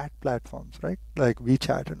chat platforms, right, like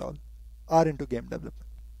WeChat and all, are into game development.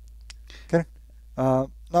 Correct?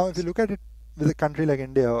 Now, if you look at it with a country like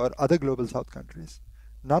India or other global south countries,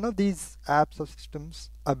 none of these apps or systems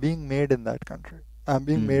are being made in that country,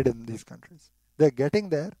 made in these countries. They're getting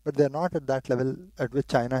there, but they're not at that level at which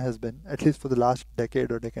China has been, at least for the last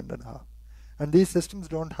decade or decade and a half. And these systems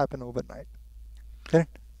don't happen overnight.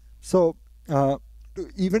 Correct? So, to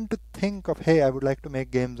think of, hey, I would like to make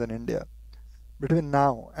games in India, between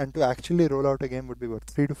now and to actually roll out a game would be,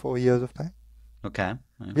 3 to 4 years of time? Okay.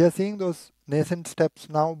 We are seeing those nascent steps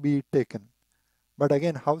now be taken. But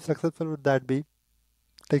again, how successful would that be?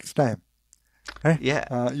 Takes time. Right?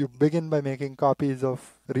 Yeah. You begin by making copies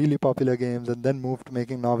of really popular games and then move to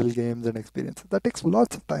making novel games and experiences. That takes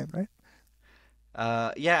lots of time,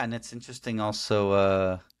 right? Yeah, and it's interesting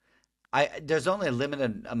also. There's only a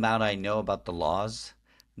limited amount I know about the laws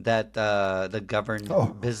that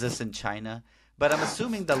govern business in China. But I'm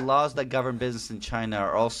assuming the laws that govern business in China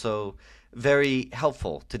are also very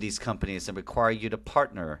helpful to these companies and require you to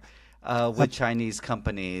partner with Chinese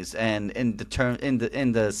companies. And in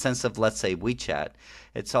the sense of, let's say, WeChat,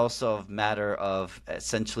 it's also a matter of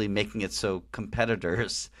essentially making it so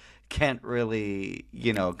competitors can't really,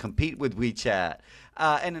 compete with WeChat.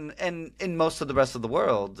 And in most of the rest of the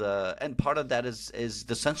world, and part of that is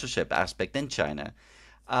the censorship aspect in China.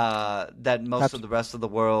 That most of the rest of the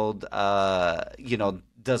world,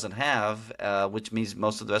 doesn't have, which means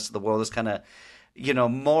most of the rest of the world is kind of,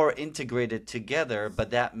 more integrated together,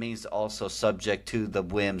 but that means also subject to the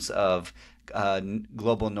whims of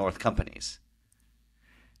global North companies.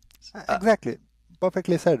 Exactly.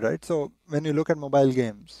 Perfectly said, right? So when you look at mobile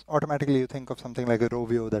games, automatically you think of something like a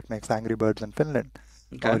Rovio that makes Angry Birds in Finland,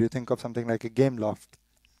 or you think of something like a Gameloft,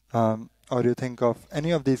 or you think of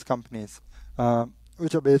any of these companies,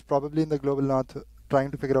 which are based probably in the global north,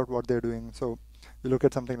 trying to figure out what they're doing. So you look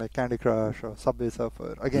at something like Candy Crush or Subway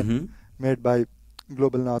Surfer, again, made by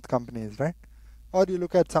global north companies, right? Or you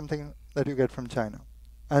look at something that you get from China.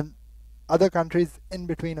 And other countries in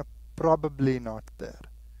between are probably not there.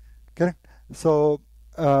 Correct? So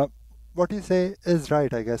what you say is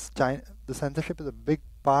right, I guess. China, the censorship is a big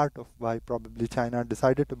part of why probably China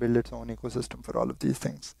decided to build its own ecosystem for all of these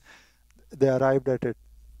things. They arrived at it,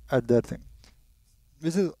 at their thing.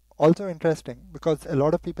 Which is also interesting because a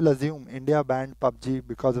lot of people assume India banned PUBG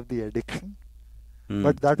because of the addiction.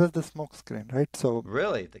 But that was the smoke screen, right? So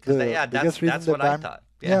really? Because that's what I thought.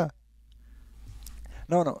 Yeah.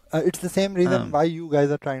 No. It's the same reason why you guys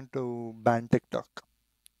are trying to ban TikTok.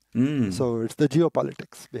 So it's the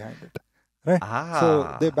geopolitics behind it, right?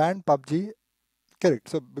 So they banned PUBG, correct?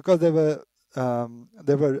 So because there were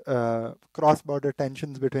cross-border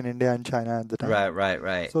tensions between India and China at the time.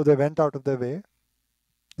 Right. So they went out of their way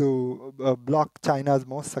to block China's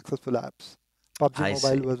most successful apps. PUBG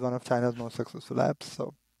Mobile was one of China's most successful apps.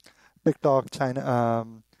 So TikTok, China,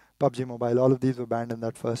 PUBG Mobile, all of these were banned in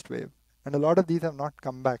that first wave, and a lot of these have not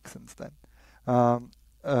come back since then.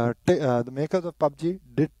 The makers of PUBG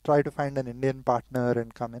did try to find an Indian partner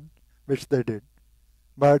and come in, which they did.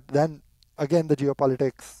 But then again, the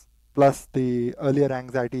geopolitics plus the earlier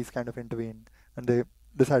anxieties kind of intervened, and they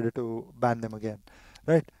decided to ban them again,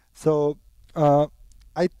 right? So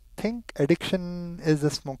I think addiction is a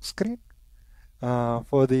smokescreen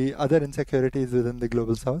for the other insecurities within the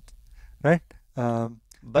global south, right?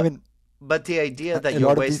 But the idea that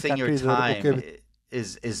you're wasting your time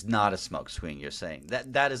is not a smokescreen. You're saying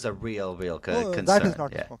that is a real concern. That is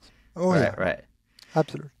not a smokescreen. Right.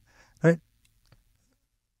 Absolutely, right.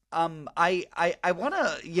 I want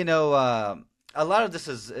to, a lot of this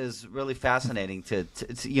is really fascinating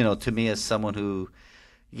to me as someone who,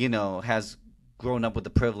 has grown up with the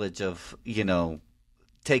privilege of,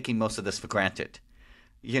 taking most of this for granted,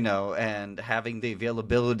 and having the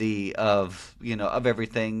availability of, of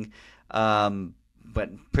everything, but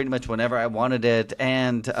pretty much whenever I wanted it.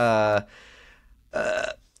 And,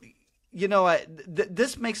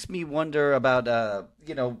 this makes me wonder about,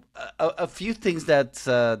 a few things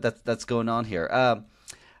that's going on here.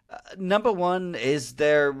 Number one, is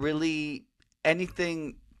there really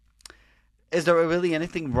anything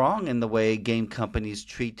wrong in the way game companies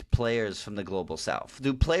treat players from the global south?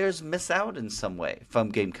 Do players miss out in some way from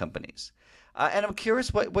game companies? And I'm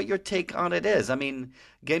curious what your take on it is. I mean,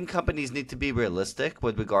 game companies need to be realistic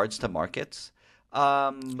with regards to markets.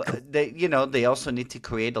 They also need to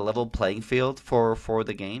create a level playing field for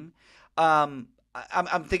the game. I'm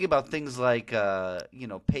thinking about things like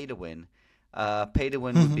pay to win. Pay to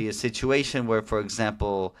win would Hmm. be a situation where, for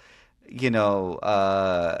example,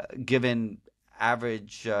 given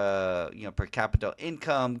average per capita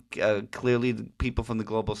income, clearly the people from the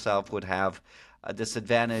global south would have a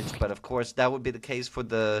disadvantage. But of course, that would be the case for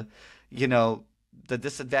you know, the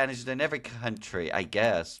disadvantaged in every country, I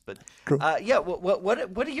guess. But True. yeah,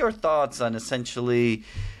 what are your thoughts on essentially?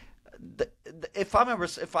 If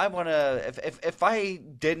if I want to if I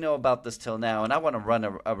didn't know about this till now and I want to run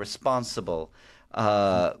a responsible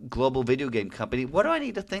global video game company, what do I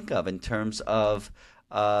need to think of in terms of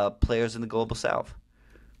players in the global south?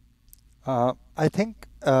 I think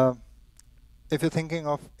if you're thinking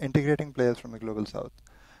of integrating players from the global south,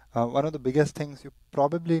 one of the biggest things you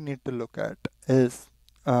probably need to look at is,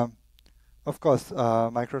 um, of course,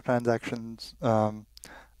 microtransactions,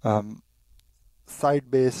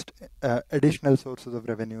 side-based additional sources of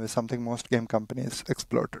revenue is something most game companies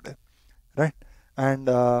explore today, right? And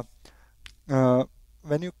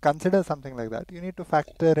when you consider something like that, you need to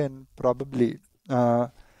factor in probably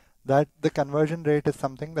that the conversion rate is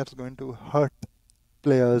something that's going to hurt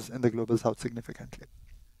players in the global south significantly.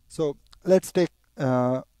 So let's take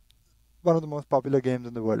one of the most popular games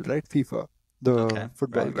in the world, right? FIFA, Okay, the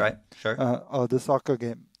football right, game, right, sure. or the soccer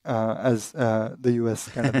game, as the US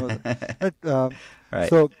kind of knows it. Right? Right,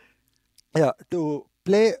 So, yeah, to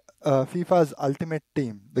play FIFA's Ultimate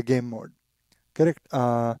Team, the game mode, correct?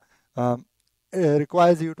 It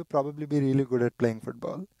requires you to probably be really good at playing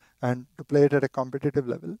football, and to play it at a competitive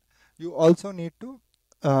level, you also need to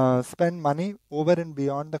spend money over and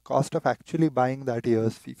beyond the cost of actually buying that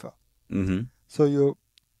year's FIFA. mm-hmm, So you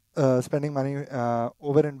spending money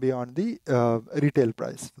over and beyond the retail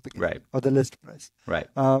price for the game right, or the list price. right,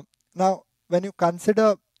 Now, when you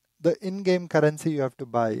consider the in-game currency you have to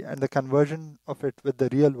buy and the conversion of it with the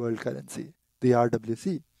real-world currency, the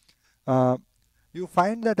RWC, uh, you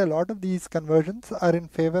find that a lot of these conversions are in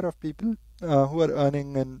favor of people who are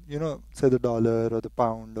earning in, say the dollar or the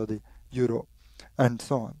pound or the euro and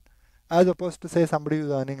so on, as opposed to say somebody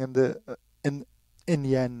who's earning in the in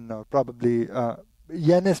yen, or probably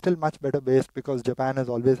yen is still much better based because Japan has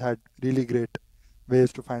always had really great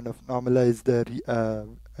ways to kind of normalize their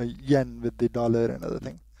yen with the dollar and other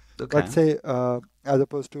things. okay, But say as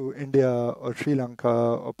opposed to India or Sri Lanka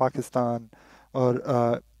or Pakistan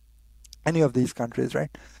or any of these countries, right?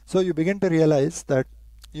 So you begin to realize that,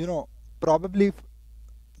 probably,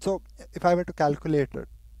 so if I were to calculate it,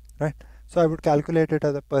 right? So I would calculate it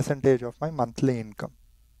as a percentage of my monthly income,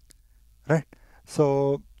 right?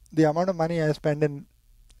 So the amount of money I spend in,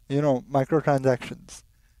 microtransactions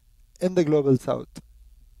in the global south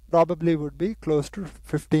probably would be close to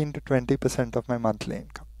 15 to 20% of my monthly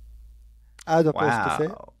income, as opposed to say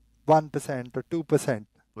wow, 1% or 2%.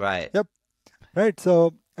 right, Yep. Right.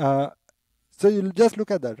 So you'll just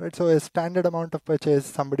look at that, right? So a standard amount of purchase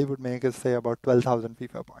somebody would make is say about 12,000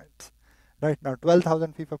 FIFA points. Right now,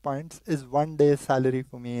 12,000 FIFA points is one day's salary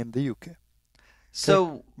for me in the UK. Okay?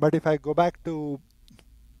 so. But if I go back to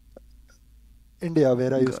India,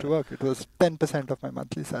 where I used to work, it was 10% of my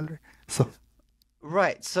monthly salary. So,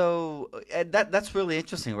 Right. So that's really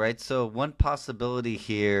interesting, right? So one possibility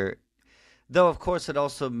here, though, of course, it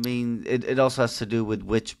also has to do with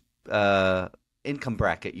which income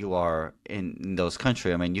bracket you are in those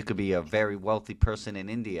countries. I mean, you could be a very wealthy person in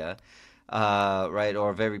India, right, or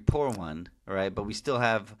a very poor one, right? But we still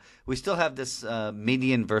have this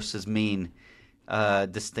median versus mean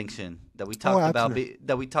distinction that we talked about absolutely.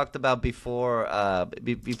 that we talked about before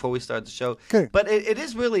before we started the show. Correct. But it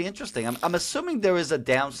is really interesting. I'm assuming there is a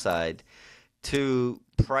downside to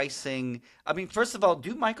pricing. I mean, first of all,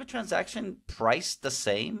 do microtransaction price the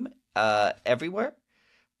same everywhere,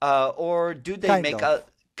 or do they Kind make of.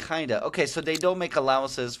 a okay? So they don't make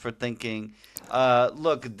allowances for thinking,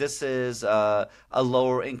 look, this is a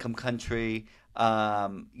lower income country.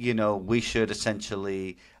 We should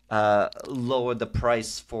essentially lower the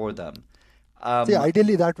price for them. See, Um,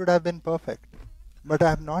 ideally that would have been perfect, but I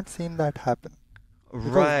have not seen that happen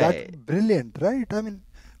because that's right. brilliant, right? I mean,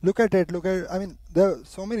 look at it. I mean, there are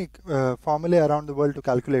so many formulae around the world to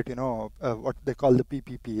calculate, what they call the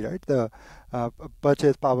PPP, right? The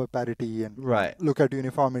purchase power parity, and Right. look at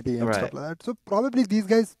uniformity and stuff Right. like that. So probably these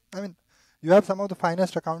guys, I mean, you have some of the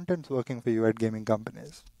finest accountants working for you at gaming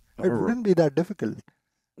companies. It R- wouldn't be that difficult.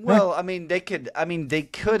 Well, I mean, they could. I mean, they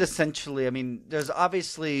could essentially. I mean, there's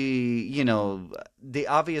obviously, the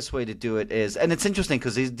obvious way to do it is, and it's interesting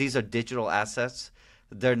because these are digital assets.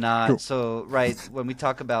 They're True. not so right when we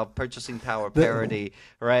talk about purchasing power The, parity,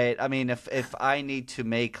 right? I mean, if I need to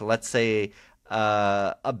make, let's say,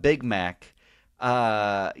 a Big Mac,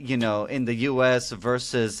 in the U.S.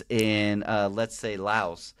 versus in, let's say,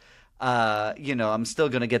 Laos. I'm still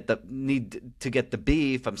gonna need to get the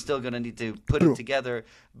beef. I'm still gonna need to put it true. together.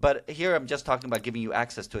 But here I'm just talking about giving you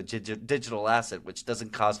access to a digital asset, which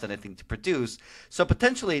doesn't cost anything to produce. So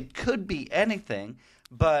potentially it could be anything.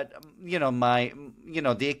 But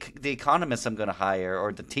the economists I'm gonna hire,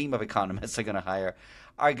 or the team of economists I'm gonna hire,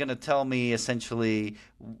 are gonna tell me essentially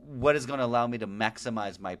what is gonna allow me to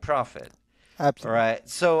maximize my profit. All Absolutely. right.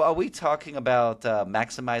 So are we talking about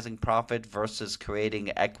maximizing profit versus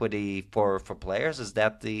creating equity for players? Is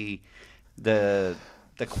that the the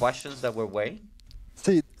questions that we're weighing?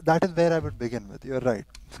 See, that is where I would begin with. You're right.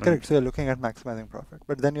 It's Mm. correct. So you're looking at maximizing profit,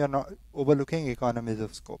 but then you're not overlooking economies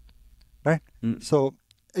of scope, right? Mm. So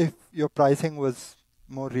if your pricing was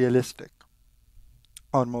more realistic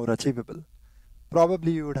or more achievable,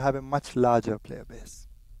 probably you would have a much larger player base,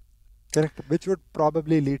 correct? Which would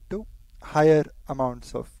probably lead to higher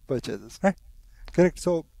amounts of purchases, right? Correct.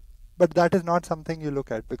 So, but that is not something you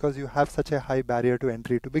look at because you have such a high barrier to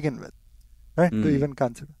entry to begin with, right? To Mm. even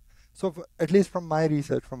consider. So, at least from my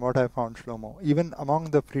research, from what I found, Shlomo, even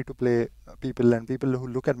among the free-to-play people and people who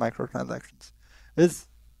look at microtransactions, is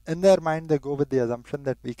in their mind they go with the assumption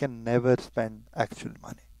that we can never spend actual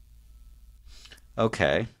money,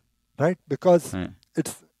 Okay. right? Because Right.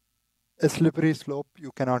 it's a slippery slope,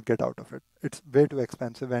 you cannot get out of it. It's way too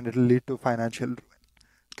expensive and it'll lead to financial ruin.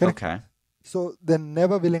 Correct? Okay. So they're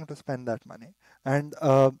never willing to spend that money. And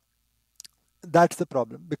that's the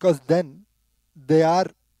problem because then they are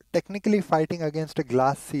technically fighting against a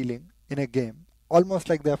glass ceiling in a game, almost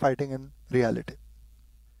like they're fighting in reality,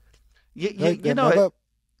 You, you, right? you They're know, never.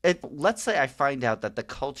 let's say I find out that the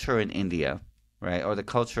culture in India, right, or the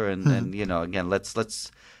culture in again, let's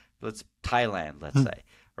Thailand, let's say,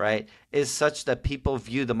 right, is such that people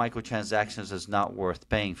view the microtransactions as not worth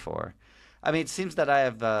paying for. I mean, it seems that I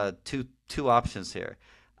have two options here.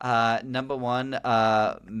 Number one,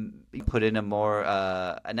 you put in a more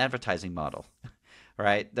an advertising model,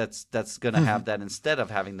 right? That's going to have that instead of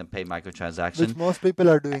having them pay Which microtransaction. most people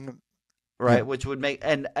are doing. Right, Yeah. which would make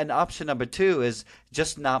and option number two is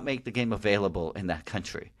just not make the game available in that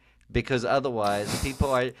country because otherwise people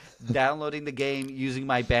are downloading the game using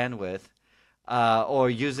my bandwidth or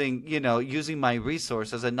using my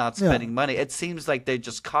resources and not Yeah. spending money. It seems like they're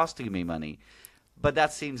just costing me money, but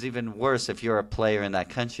that seems even worse if you're a player in that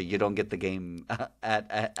country. You don't get the game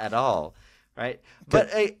at all, right? But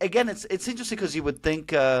again, it's interesting because you would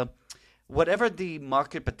think. Whatever the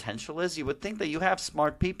market potential is, you would think that you have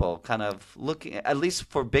smart people kind of looking, at least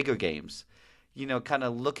for bigger games, kind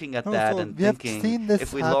of looking at No, that so and we have thinking seen this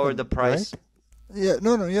if we lower the happen, right? price. Yeah,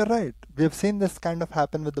 no, you're right. We have seen this kind of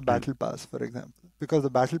happen with the Mm, battle pass, for example, because the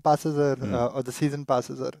battle passes are mm, or the season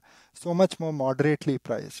passes are so much more moderately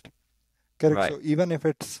priced. Correct. right, So even if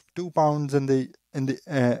it's £2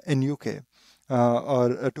 in UK,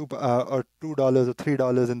 or $2 or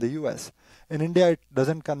 $3 in the US, in India it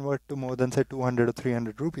doesn't convert to more than say 200 or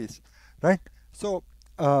 300 rupees, right? So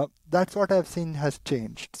that's what I've seen has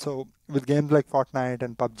changed. So with games like Fortnite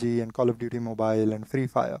and PUBG and Call of Duty Mobile and Free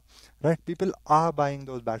Fire, right? People are buying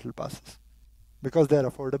those battle passes because they are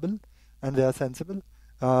affordable and they are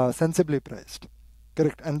sensibly priced.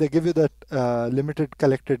 Correct. And they give you that limited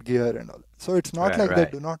collected gear and all. So it's not right, like they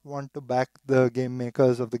right, do not want to back the game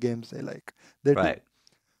makers of the games they like. They do. right.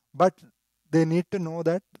 But they need to know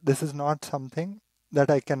that this is not something that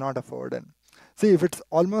I cannot afford. And see, if it's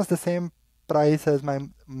almost the same price as my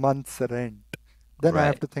month's rent, then I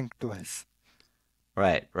have Right, to think twice.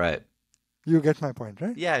 right, right. You get my point,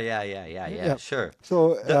 right? Yeah. Yeah. Sure.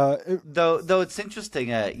 So, The though it's interesting,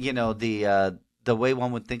 the way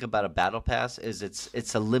one would think about a battle pass is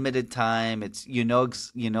it's a limited time. It's you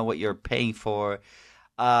know what you're paying for.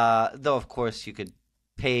 Though of course you could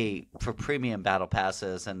pay for premium battle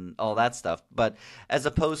passes and all that stuff, but as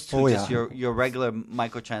opposed to oh just yeah, your regular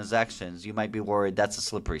microtransactions, you might be worried that's a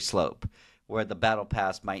slippery slope, where the battle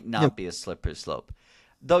pass might yep. not be a slippery slope.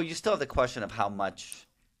 Though you still have the question of how much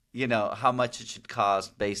it should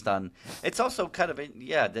cost based on. It's also kind of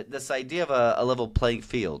this idea of a level playing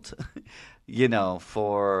field,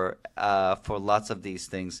 for lots of these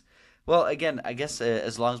things. Well, again, I guess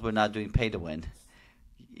as long as we're not doing pay to win,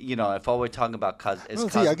 if all we're talking about is No,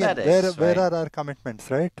 see again, where cosmetics, right? are our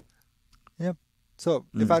commitments, right? Yep. So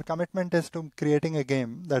if Mm, our commitment is to creating a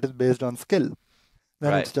game that is based on skill,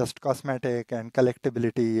 then Right. it's just cosmetic and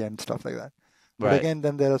collectability and stuff like that. But Right. again,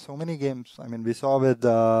 then there are so many games. I mean, we saw with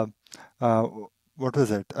what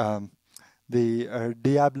was it? The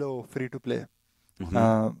Diablo free to play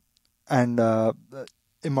and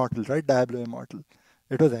Immortal, right? Diablo Immortal.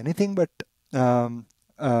 It was anything but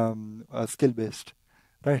skill based,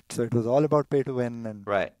 right? So it was all about pay to win and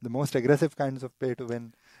Right. the most aggressive kinds of pay to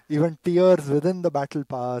win. Even tiers within the battle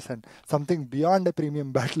pass and something beyond a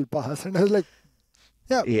premium battle pass. And I was like,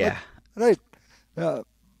 yeah, Yeah. right.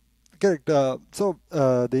 Correct. So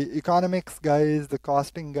the economics guys, the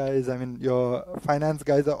costing guys, I mean, your finance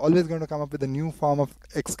guys are always going to come up with a new form of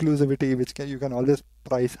exclusivity, which you can always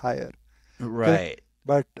price higher. Right.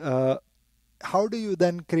 But how do you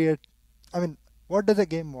then create? I mean, what does a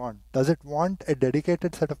game want? Does it want a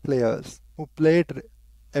dedicated set of players who play it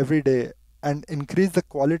every day and increase the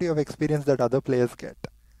quality of experience that other players get?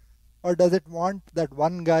 Or does it want that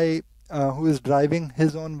one guy who is driving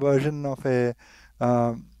his own version of a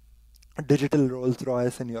digital Rolls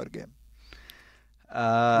Royce in your game?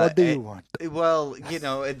 What do you want? Well,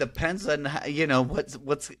 it depends on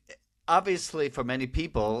what's obviously for many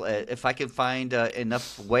people. If I can find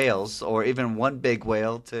enough whales or even one big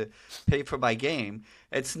whale to pay for my game,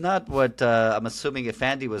 it's not what I'm assuming. If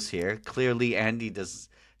Andy was here, clearly Andy does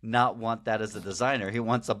not want that as a designer. He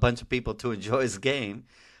wants a bunch of people to enjoy his game.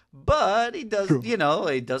 But he does, True.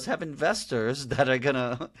 he does have investors that are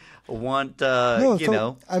gonna want, I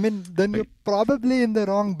mean, then you're probably in the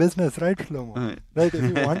wrong business, right, Shlomo? Right? If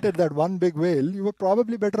you wanted that one big whale, you were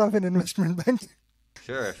probably better off in investment banking.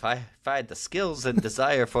 Sure, if I had the skills and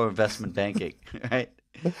desire for investment banking, right?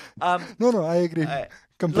 No, I agree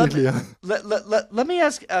completely. Let me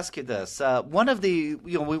ask you this. One of the,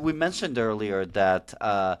 we mentioned earlier that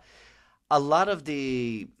a lot of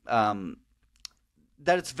the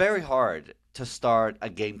that it's very hard to start a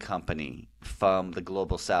game company from the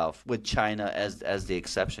global south, with China as the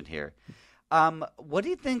exception here. What do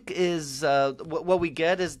you think is what we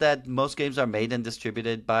get is that most games are made and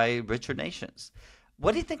distributed by richer nations.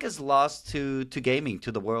 What do you think is lost to gaming,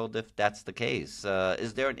 to the world, if that's the case?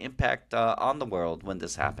 Is there an impact on the world when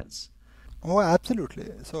this happens? Oh, absolutely.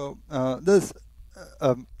 So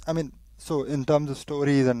so in terms of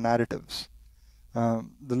stories and narratives,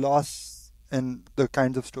 the loss in the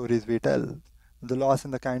kinds of stories we tell, the loss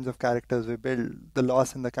in the kinds of characters we build, the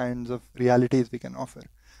loss in the kinds of realities we can offer.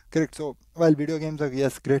 Correct. So while video games are,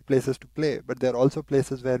 yes, great places to play, but they're also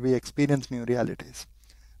places where we experience new realities,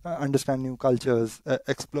 understand new cultures,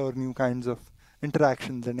 explore new kinds of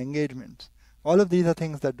interactions and engagements. All of these are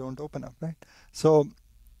things that don't open up, right? So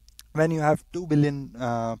when you have 2 billion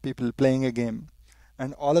people playing a game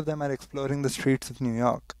and all of them are exploring the streets of New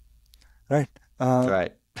York, right?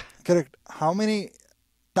 Right. Correct. How many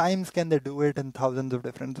times can they do it in thousands of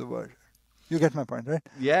different worlds? You get my point, right?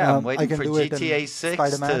 Yeah, I'm waiting I can for do it in GTA 6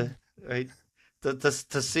 Spider-Man.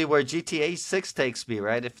 to see where GTA 6 takes me,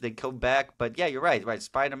 right? If they come back. But yeah, you're right.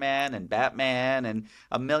 Spider-Man and Batman and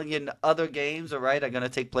a million other games, are going to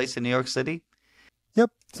take place in New York City.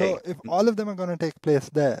 Yep. So if all of them are going to take place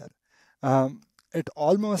there, it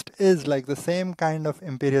almost is like the same kind of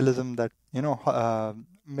imperialism that,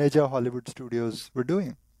 major Hollywood studios were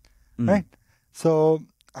doing, right? So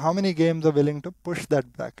how many games are willing to push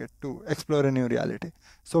that bracket to explore a new reality?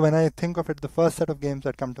 So when I think of it, the first set of games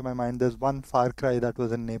that come to my mind, there's one Far Cry that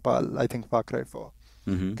was in Nepal, I think Far Cry 4.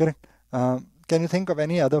 Correct? Can you think of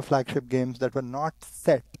any other flagship games that were not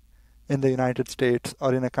set in the United States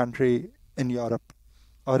or in a country in Europe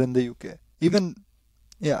or in the UK? Even,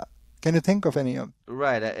 yeah. Can you think of any of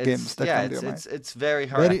games that come to your mind? It's very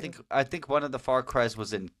hard. I think one of the Far Cries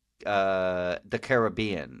was in the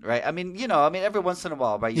Caribbean, right? I mean, every once in a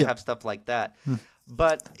while, right, you have stuff like that.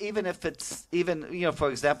 But even if it's for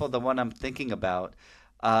example, the one I'm thinking about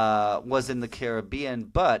was in the Caribbean,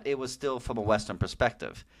 but it was still from a Western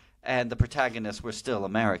perspective, and the protagonists were still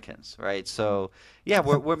Americans, right? So yeah,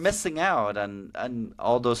 we're missing out on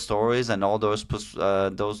all those stories and all those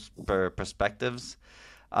perspectives.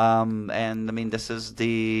 And I mean, this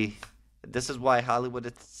is why Hollywood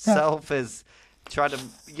itself is trying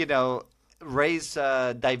to, raise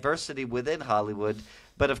diversity within Hollywood.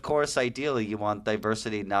 But of course, ideally, you want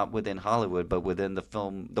diversity not within Hollywood, but within the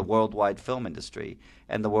worldwide film industry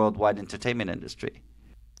and the worldwide entertainment industry.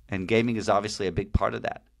 And gaming is obviously a big part of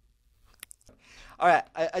that. All right,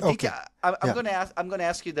 Aditya, I'm going to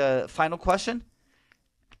ask you the final question.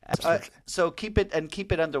 So keep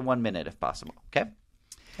it under 1 minute if possible. Okay.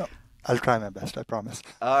 I'll try my best, I promise.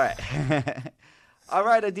 All right. All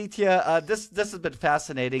right, Aditya, this has been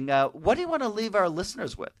fascinating. What do you want to leave our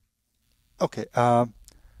listeners with? Okay.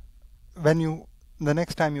 the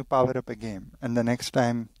next time you power up a game and the next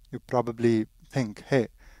time you probably think, hey,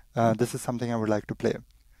 this is something I would like to play.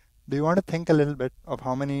 Do you want to think a little bit of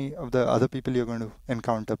how many of the other people you're going to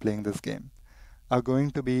encounter playing this game are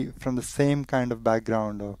going to be from the same kind of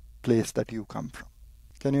background or place that you come from?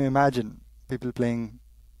 Can you imagine people playing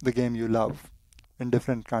the game you love in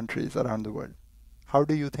different countries around the world? How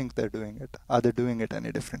do you think they're doing it? Are they doing it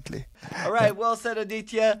any differently? All right, well said,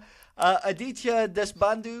 Aditya. Aditya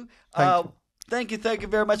Deshbandhu, thank you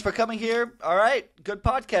very much for coming here. All right, good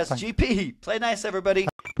podcast. GP, play nice, everybody.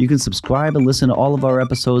 You can subscribe and listen to all of our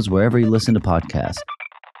episodes wherever you listen to podcasts.